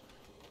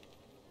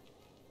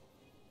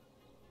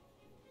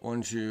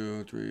 1,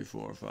 2, 3,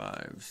 4,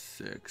 5,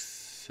 6,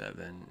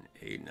 7,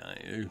 8,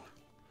 9.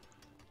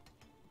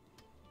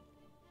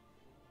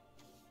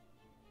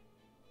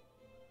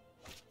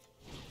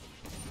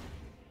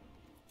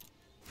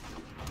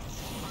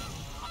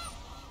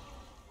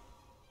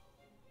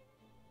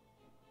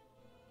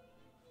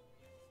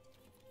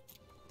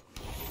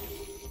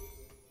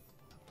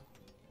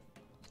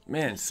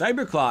 Man,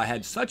 Cyberclaw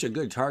had such a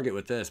good target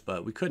with this,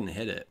 but we couldn't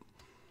hit it.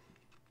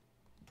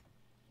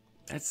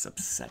 That's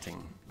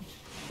upsetting.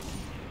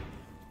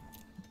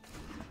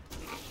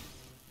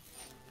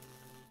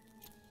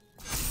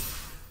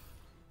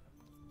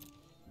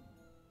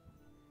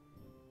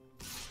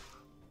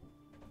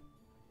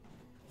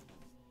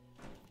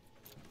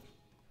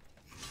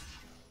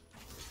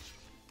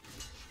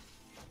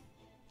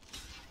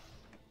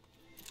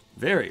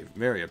 Very,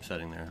 very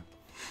upsetting there.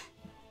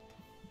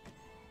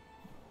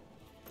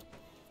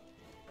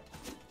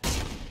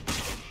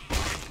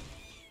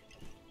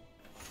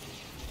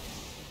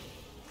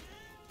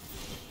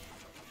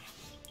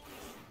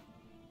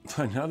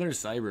 Another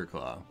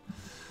Cyberclaw.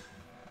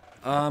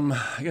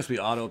 I guess we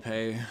auto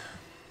pay.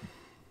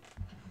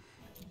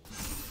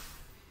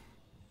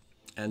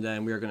 And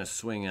then we are going to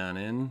swing on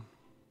in.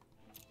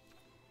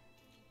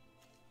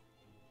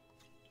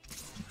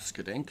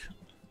 Skadink.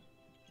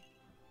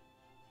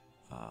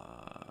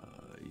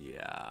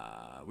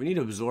 Yeah. We need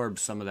to absorb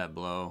some of that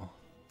blow.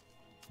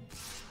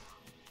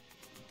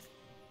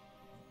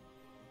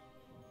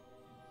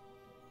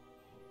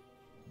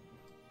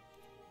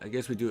 I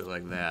guess we do it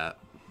like that.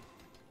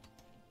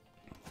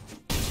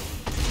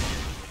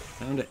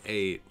 Down to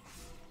 8.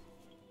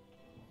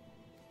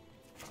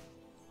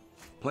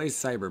 Play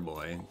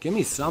Cyberboy. Give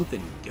me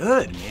something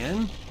good,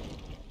 man.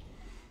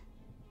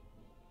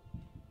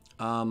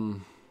 I'll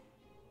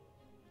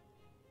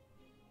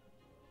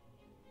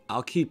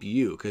keep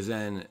you, because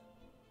then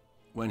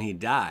when he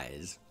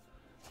dies,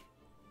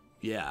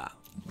 yeah,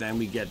 then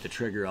we get the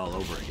trigger all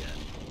over again.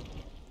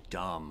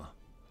 Dumb.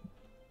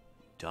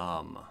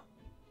 Dumb.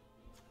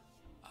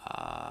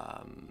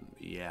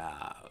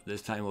 Yeah,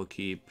 this time we'll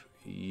keep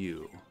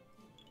you.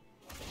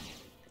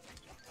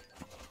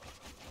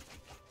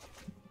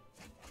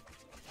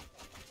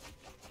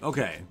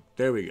 Okay,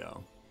 there we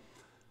go.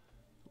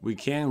 We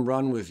can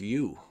run with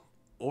you.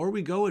 Or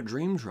we go with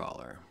Dream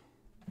Trawler.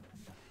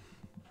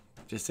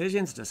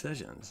 Decisions,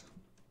 decisions.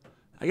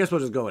 I guess we'll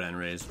just go with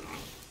Enraise.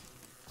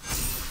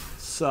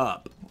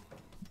 Sup.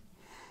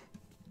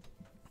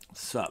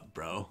 Sup,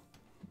 bro.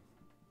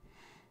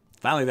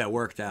 Finally that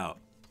worked out.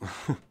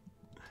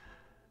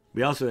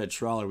 We also had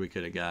Trawler we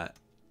could have got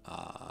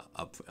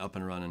up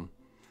and running.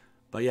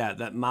 But yeah,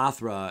 that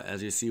Mothra,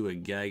 as you see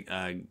with Gag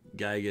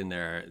in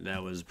there,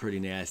 that was pretty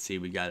nasty.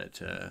 We got it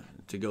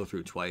to go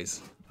through twice.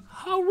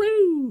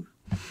 Hooroo!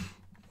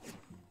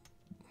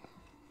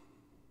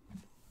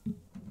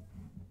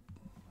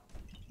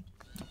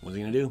 What's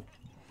he gonna do?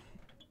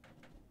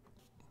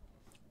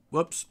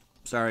 Whoops.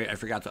 Sorry, I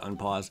forgot to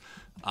unpause.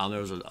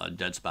 There was a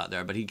dead spot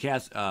there. But he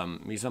cast,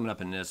 he summoned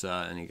up a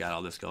Nissa, and he got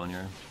all this going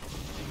here.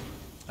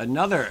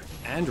 Another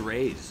End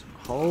Raise.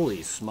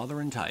 Holy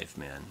smother and Tithe,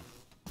 man.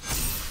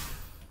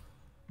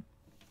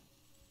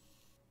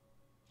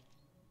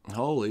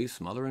 Holy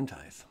smother and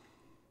Tithe.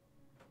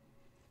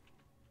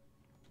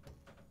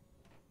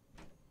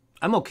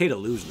 I'm okay to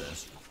lose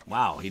this.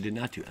 Wow, he did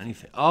not do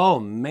anything. Oh,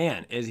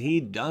 man, is he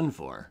done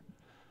for?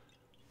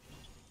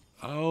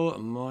 Oh,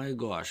 my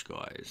gosh,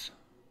 guys.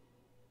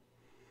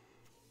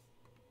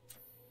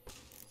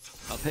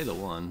 I'll pay the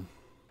 1.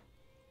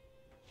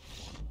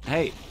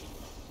 Hey,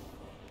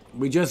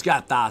 we just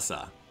got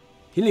Thassa.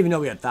 He didn't even know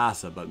we had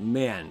Thassa, but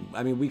man,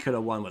 I mean, we could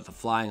have won with the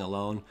flying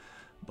alone.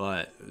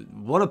 But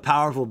what a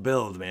powerful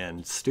build,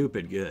 man.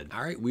 Stupid good.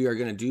 All right, we are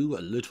going to do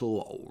a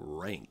little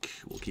rank.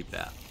 We'll keep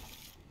that.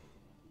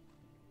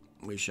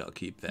 We shall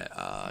keep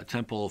that.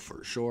 Temple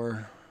for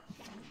sure.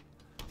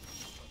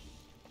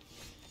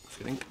 Just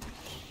kidding.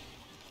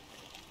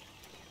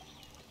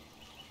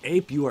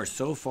 Ape, you are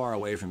so far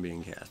away from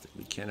being casted.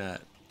 We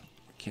cannot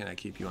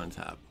keep you on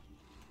top.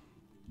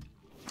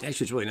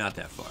 Actually, it's really not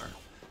that far,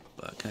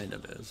 but kind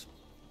of is.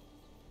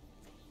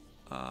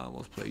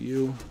 Let's play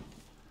you.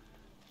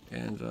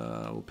 And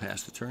we'll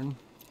pass the turn.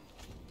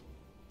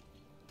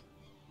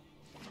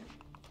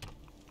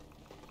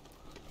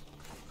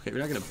 Okay, we're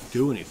not going to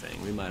do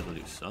anything. We might as well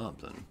do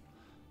something.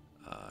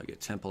 Get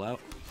Temple out.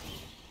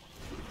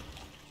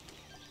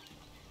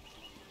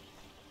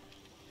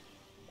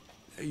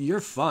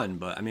 You're fun,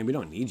 but, I mean, we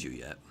don't need you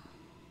yet.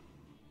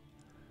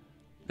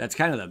 That's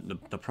kind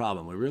of the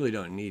problem. We really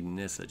don't need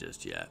Nissa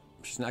just yet.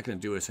 She's not going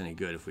to do us any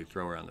good if we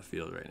throw her on the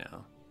field right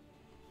now.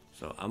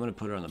 So I'm going to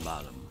put her on the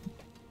bottom.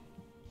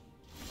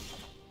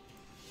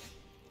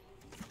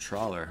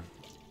 Trawler.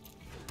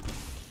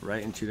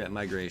 Right into that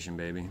migration,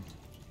 baby.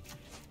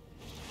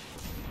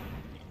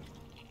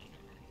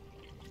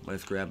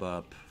 Let's grab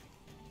up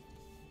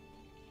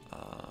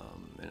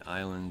an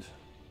island.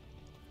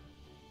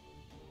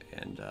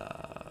 And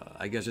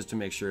I guess just to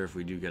make sure if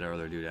we do get our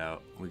other dude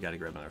out, we got to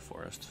grab another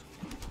forest.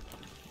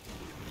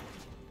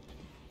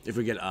 If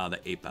we get the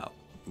ape out,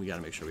 we got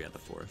to make sure we have the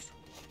forest.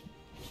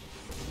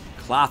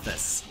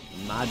 Clothis,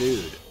 my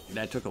dude.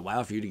 That took a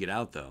while for you to get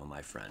out, though,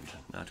 my friend.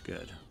 Not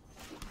good.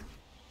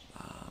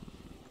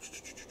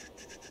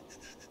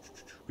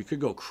 We could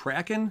go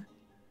Kraken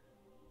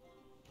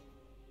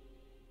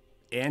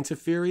and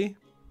Teferi.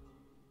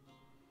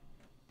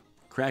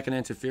 Kraken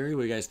and Teferi,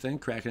 what do you guys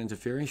think? Kraken and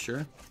Teferi,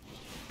 sure.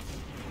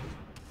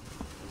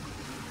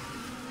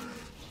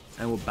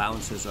 And we'll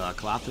bounce his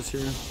Clothis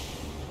here.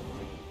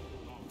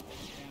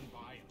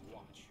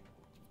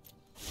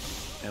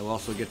 And we'll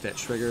also get that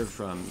trigger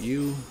from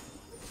you.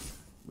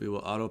 We will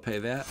auto pay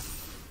that.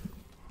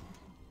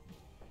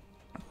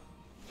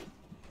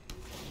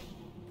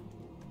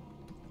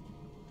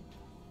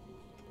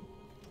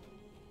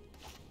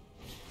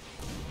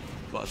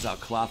 Buzz out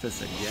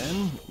Clothis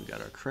again. We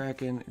got our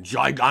Kraken.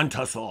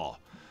 Gigantosaur!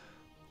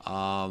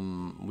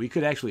 We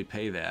could actually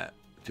pay that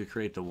to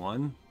create the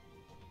one.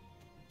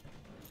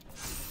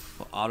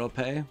 We'll auto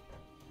pay.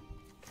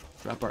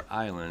 Drop our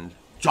island.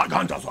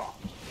 Gigantosaur!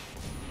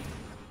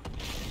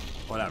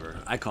 Whatever.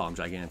 I call him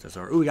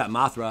Gigantosaur. Ooh, we got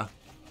Mothra.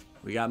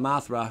 We got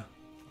Mothra.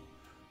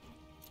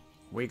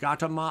 We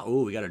got a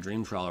Ooh, we got a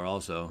Dream Trawler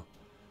also.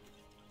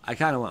 I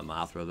kind of want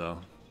Mothra, though.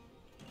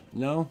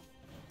 No?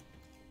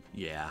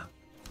 Yeah.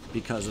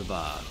 Because of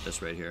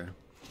this right here.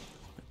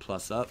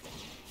 Plus up.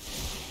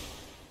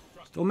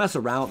 Don't mess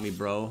around with me,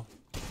 bro.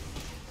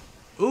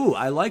 Ooh,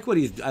 I like what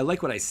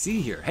I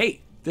see here. Hey,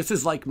 this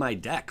is like my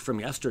deck from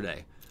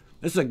yesterday.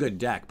 This is a good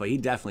deck, but he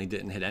definitely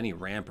didn't hit any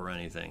ramp or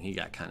anything. He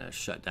got kind of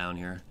shut down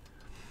here.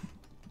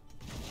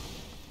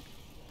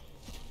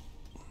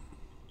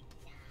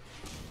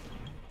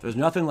 There's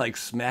nothing like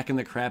smacking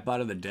the crap out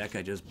of the deck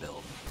I just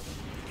built.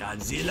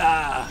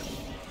 Godzilla!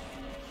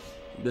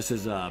 This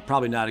is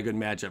probably not a good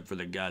matchup for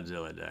the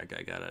Godzilla deck,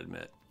 I gotta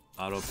admit.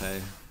 Auto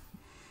pay.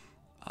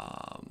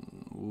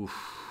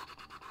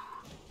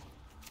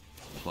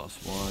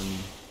 +1.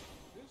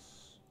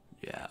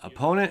 Yeah,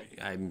 opponent.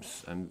 I'm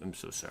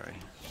so sorry.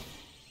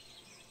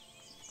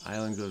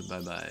 Island goes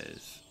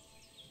bye-byes.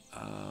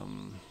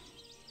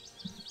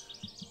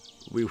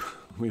 We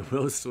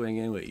will swing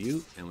in with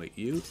you and with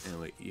you and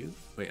with you.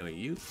 Wait, with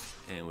you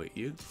and with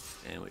you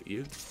and with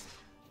you.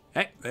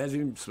 Hey, let's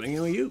even swing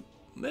in with you.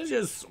 Let's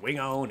just swing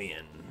on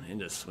in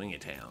into Swing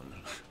It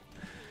Town.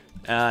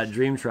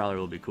 Dream Trawler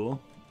will be cool.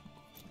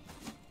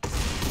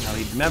 Now,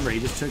 remember,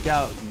 he just took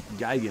out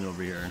Gigan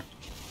over here.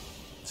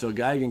 So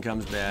Gigan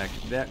comes back.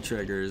 That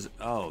triggers.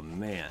 Oh,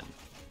 man.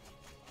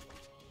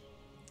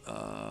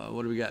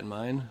 What do we got in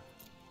mind?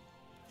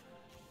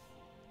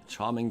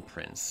 Charming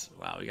Prince.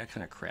 Wow, we got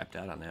kind of crapped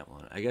out on that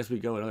one. I guess we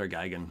go another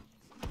Gigan.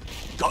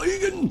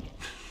 Gigan!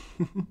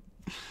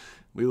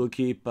 We will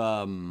keep,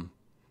 we'll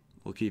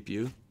keep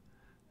you.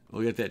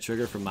 We'll get that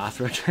trigger from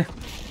Mothra.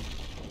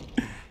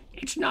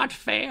 It's not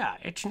fair.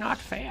 It's not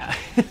fair.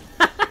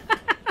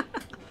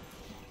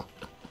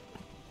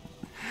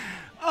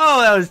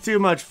 Oh, that was too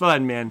much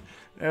fun, man.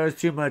 That was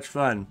too much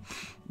fun.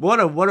 What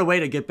a way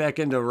to get back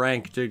into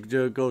rank,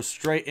 to go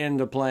straight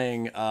into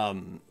playing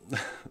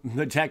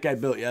the deck I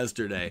built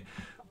yesterday.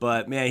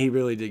 But man, he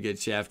really did get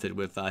shafted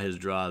with his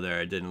draw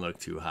there. It didn't look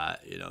too hot.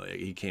 You know,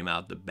 he came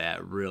out the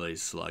bat really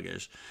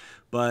sluggish.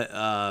 But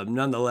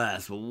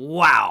nonetheless,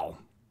 wow.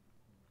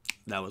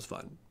 That was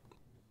fun.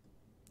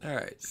 All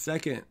right,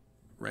 second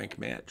rank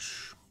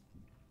match.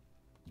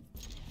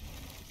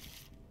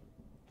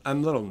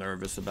 I'm a little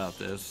nervous about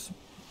this.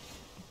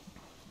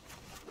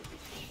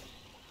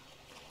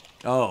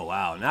 Oh,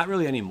 wow. Not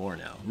really anymore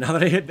now. Now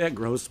that I hit that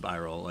growth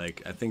spiral,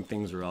 like, I think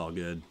things are all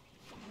good.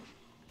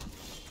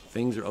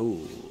 Things are...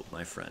 Oh,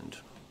 my friend.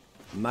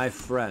 My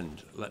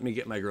friend. Let me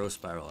get my growth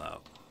spiral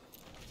out.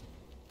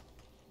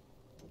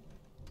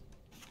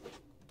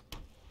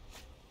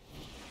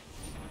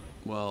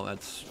 Well,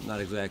 that's not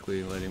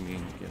exactly letting me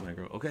get my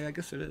girl. Okay, I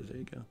guess it is. There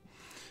you go.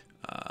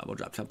 We'll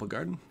drop Temple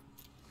Garden.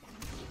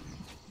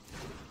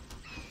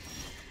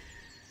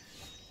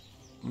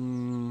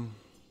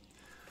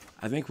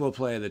 I think we'll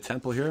play the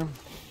Temple here.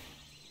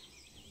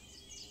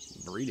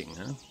 Breeding,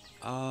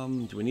 huh?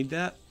 Do we need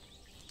that?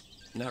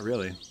 Not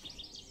really.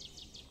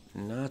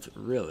 Not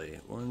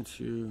really. 1,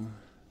 2.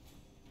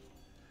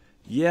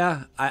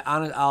 Yeah,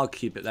 I'll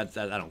keep it. I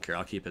don't care.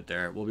 I'll keep it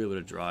there. We'll be able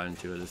to draw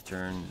into it this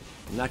turn.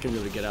 I'm not gonna be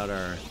able to get out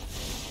our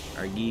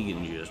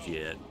Gigan just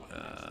yet.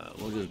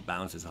 We'll just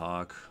bounce his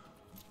Hawk.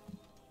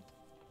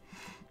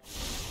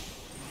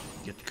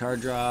 Get the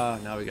card draw.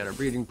 Now we got our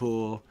breeding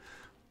pool.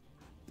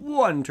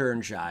 1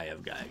 turn shy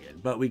of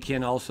Gigan, but we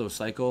can also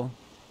cycle.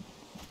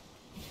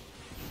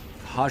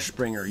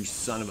 Hushbringer, you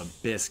son of a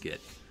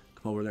biscuit!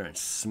 Come over there and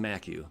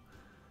smack you.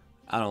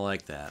 I don't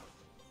like that.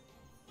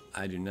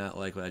 I do not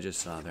like what I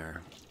just saw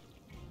there.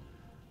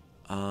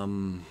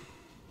 I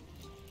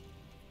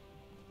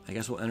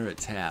guess we'll enter it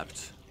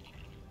tapped.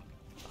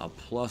 A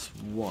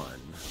 +1.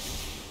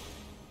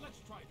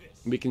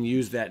 We can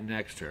use that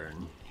next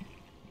turn.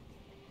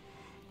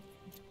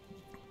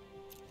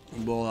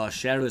 We'll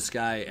Shatter the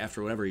Sky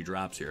after whatever he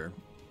drops here.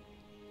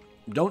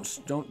 Don't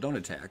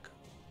attack.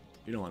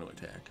 You don't want to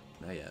attack.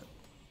 Not yet.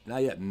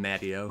 Not yet,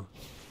 Matteo.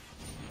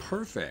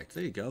 Perfect.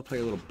 There you go. Play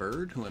a little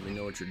bird. Let me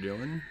know what you're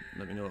doing.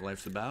 Let me know what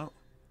life's about.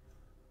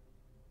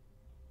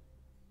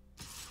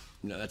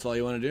 No, that's all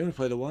you want to do?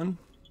 Play the 1?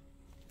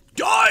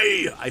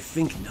 Die! I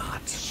think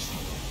not.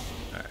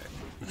 Alright.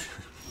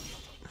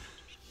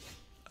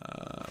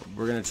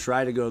 We're going to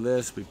try to go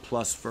this. We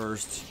plus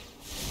first.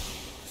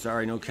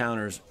 Sorry, no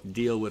counters.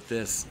 Deal with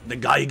this. The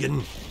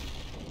Gigan.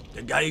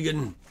 The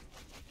Gigan.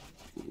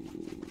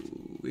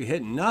 We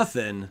hit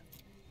nothing.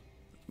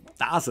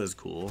 Thassa's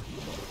cool.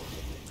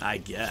 I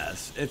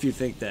guess. If you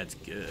think that's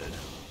good.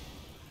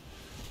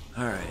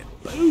 Alright.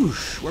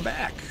 Boosh! We're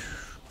back.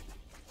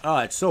 Oh,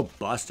 it's so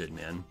busted,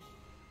 man.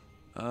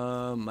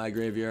 My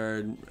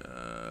graveyard.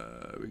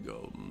 We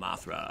go.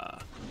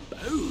 Mothra.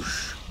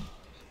 Boosh!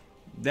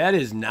 That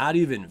is not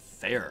even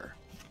fair.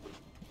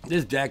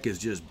 This deck is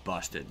just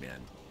busted,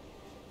 man.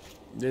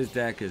 This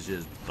deck is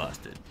just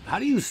busted. How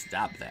do you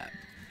stop that?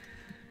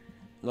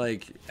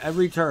 Like,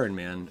 every turn,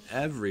 man.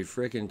 Every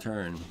freaking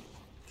turn.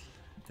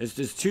 It's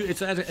just too.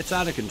 It's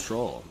out of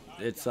control.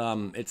 It's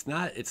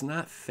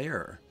not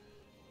fair.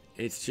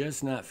 It's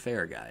just not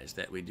fair, guys,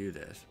 that we do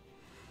this.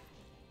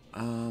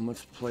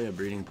 Let's play a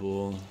breeding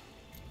pool.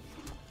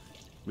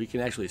 We can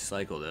actually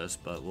cycle this,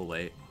 but we'll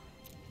wait.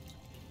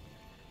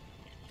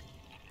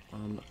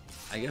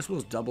 I guess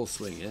we'll double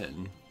swing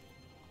in.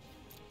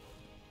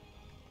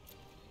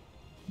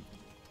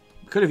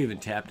 Could have even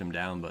tapped him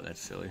down, but that's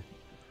silly.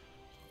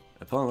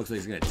 The opponent looks like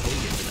he's gonna take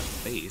it to the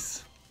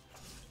face.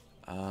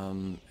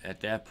 At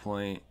that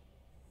point,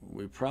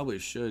 we probably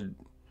should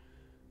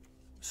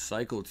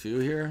cycle 2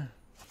 here.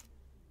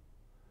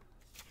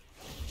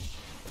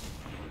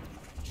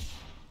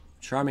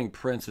 Charming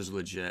Prince is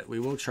legit.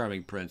 We will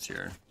Charming Prince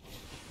here.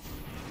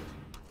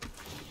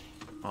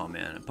 Oh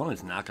man,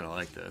 opponent's not gonna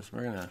like this.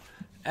 We're gonna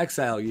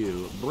exile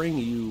you, bring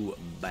you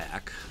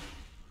back.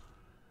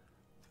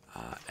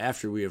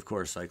 After we, of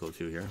course, cycle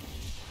 2 here.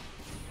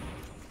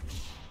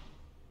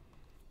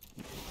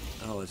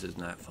 Oh, this is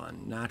not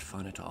fun. Not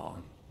fun at all.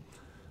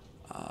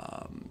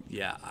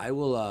 Yeah, I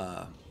will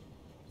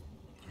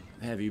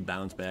have you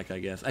bounce back, I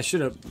guess. I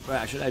should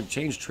have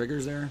changed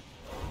triggers there.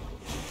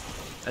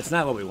 That's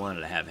not what we wanted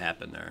to have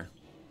happen there.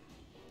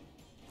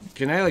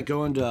 Can I like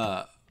go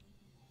into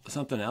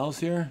something else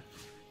here?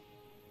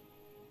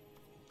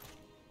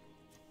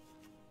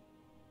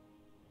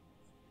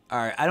 All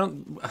right, I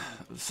don't.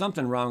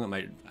 Something wrong with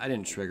my. I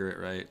didn't trigger it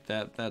right.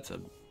 That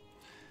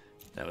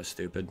was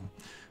stupid.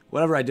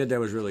 Whatever I did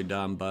there was really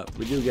dumb. But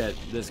we do get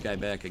this guy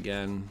back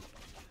again.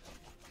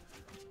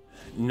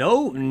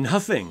 No,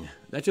 nothing.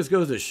 That just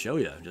goes to show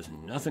you. Just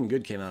nothing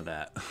good came out of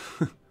that.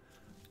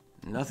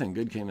 Nothing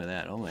good came out of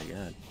that. Oh my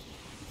god.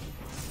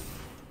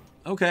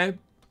 Okay.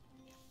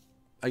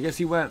 I guess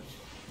he went.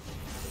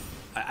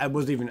 I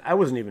wasn't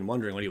even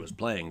wondering what he was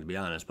playing, to be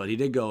honest. But he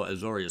did go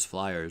Azorius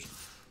Flyers.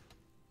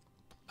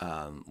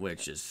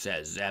 Which just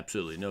says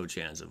absolutely no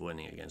chance of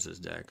winning against this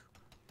deck.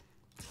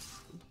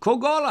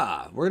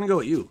 Kogla! We're going to go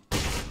with you.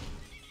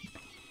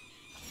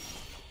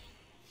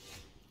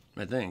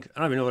 I think. I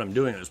don't even know what I'm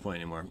doing at this point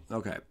anymore.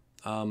 Okay.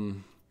 I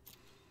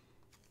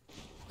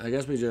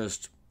guess we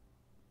just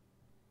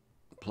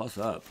plus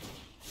up.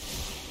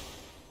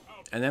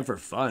 And then for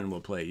fun,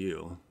 we'll play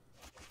you.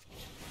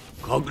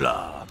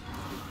 Kogla!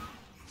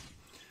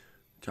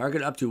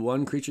 Target up to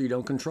 1 creature you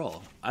don't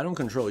control. I don't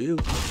control you.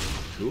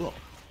 Cool.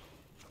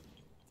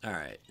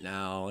 Alright,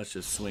 now let's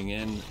just swing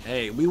in.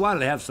 Hey, we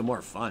wanted to have some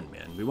more fun,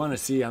 man. We want to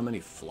see how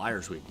many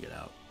flyers we can get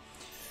out.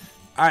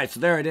 Alright, so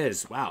there it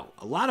is. Wow,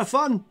 a lot of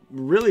fun.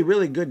 Really,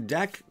 really good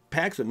deck.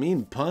 Packs with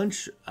mean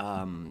punch.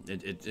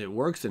 It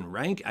works in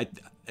rank.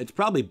 It's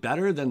probably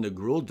better than the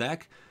Gruul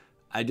deck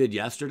I did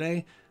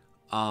yesterday.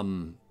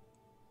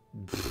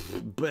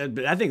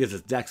 but I think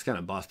this deck's kind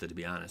of busted, to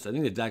be honest. I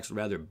think the deck's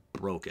rather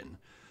broken.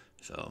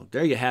 So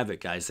there you have it,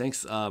 guys.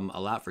 Thanks a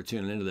lot for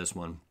tuning into this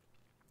one.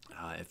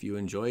 If you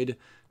enjoyed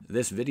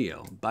this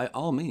video, by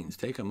all means,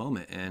 take a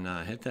moment and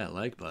hit that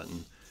like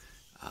button.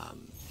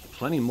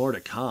 Plenty more to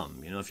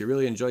come. You know, if you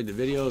really enjoyed the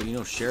video, you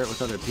know, share it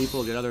with other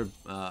people.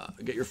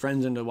 Get your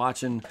friends into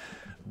watching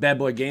Bad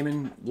Boy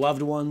Gaming.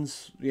 Loved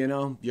ones. You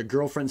know, your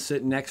girlfriend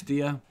sitting next to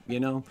you. You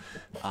know,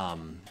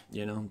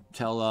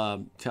 tell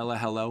her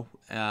hello.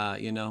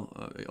 You know,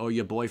 or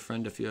your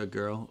boyfriend if you're a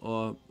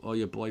girl, or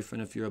your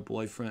boyfriend if you're a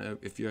boyfriend.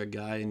 If you're a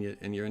guy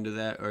and you're into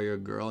that, or you're a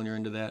girl and you're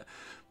into that.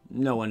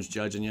 No one's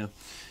judging you.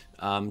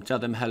 Tell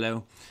them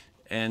hello.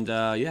 And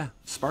yeah,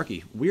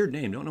 Sparky. Weird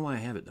name. Don't know why I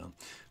have it though.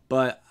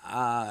 But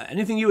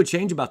anything you would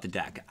change about the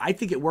deck? I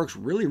think it works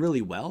really,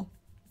 really well.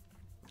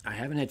 I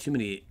haven't had too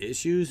many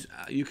issues.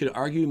 You could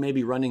argue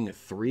maybe running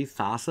 3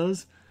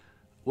 Thassas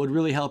would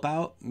really help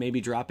out.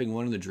 Maybe dropping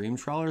one of the Dream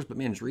Trawlers. But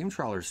man, Dream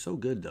Trawler is so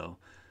good though.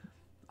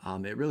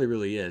 It really,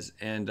 really is.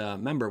 And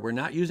remember, we're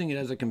not using it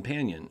as a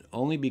companion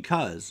only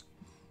because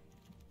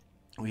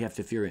we have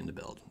Teferi in the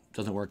build. It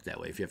doesn't work that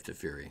way if you have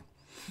Teferi.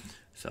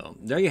 So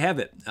there you have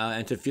it.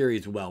 And Teferi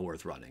is well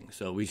worth running.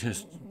 So we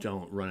just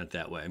don't run it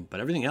that way. But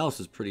everything else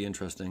is pretty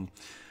interesting.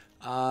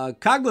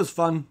 Kogla's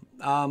fun.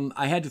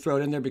 I had to throw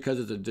it in there because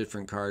it's a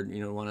different card.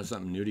 You know, wanted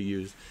something new to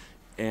use.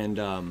 And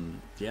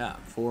yeah,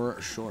 for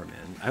sure,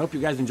 man. I hope you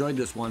guys enjoyed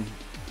this one.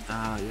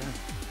 Yeah,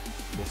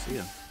 we'll see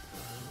ya.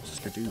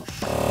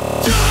 Skadoosh.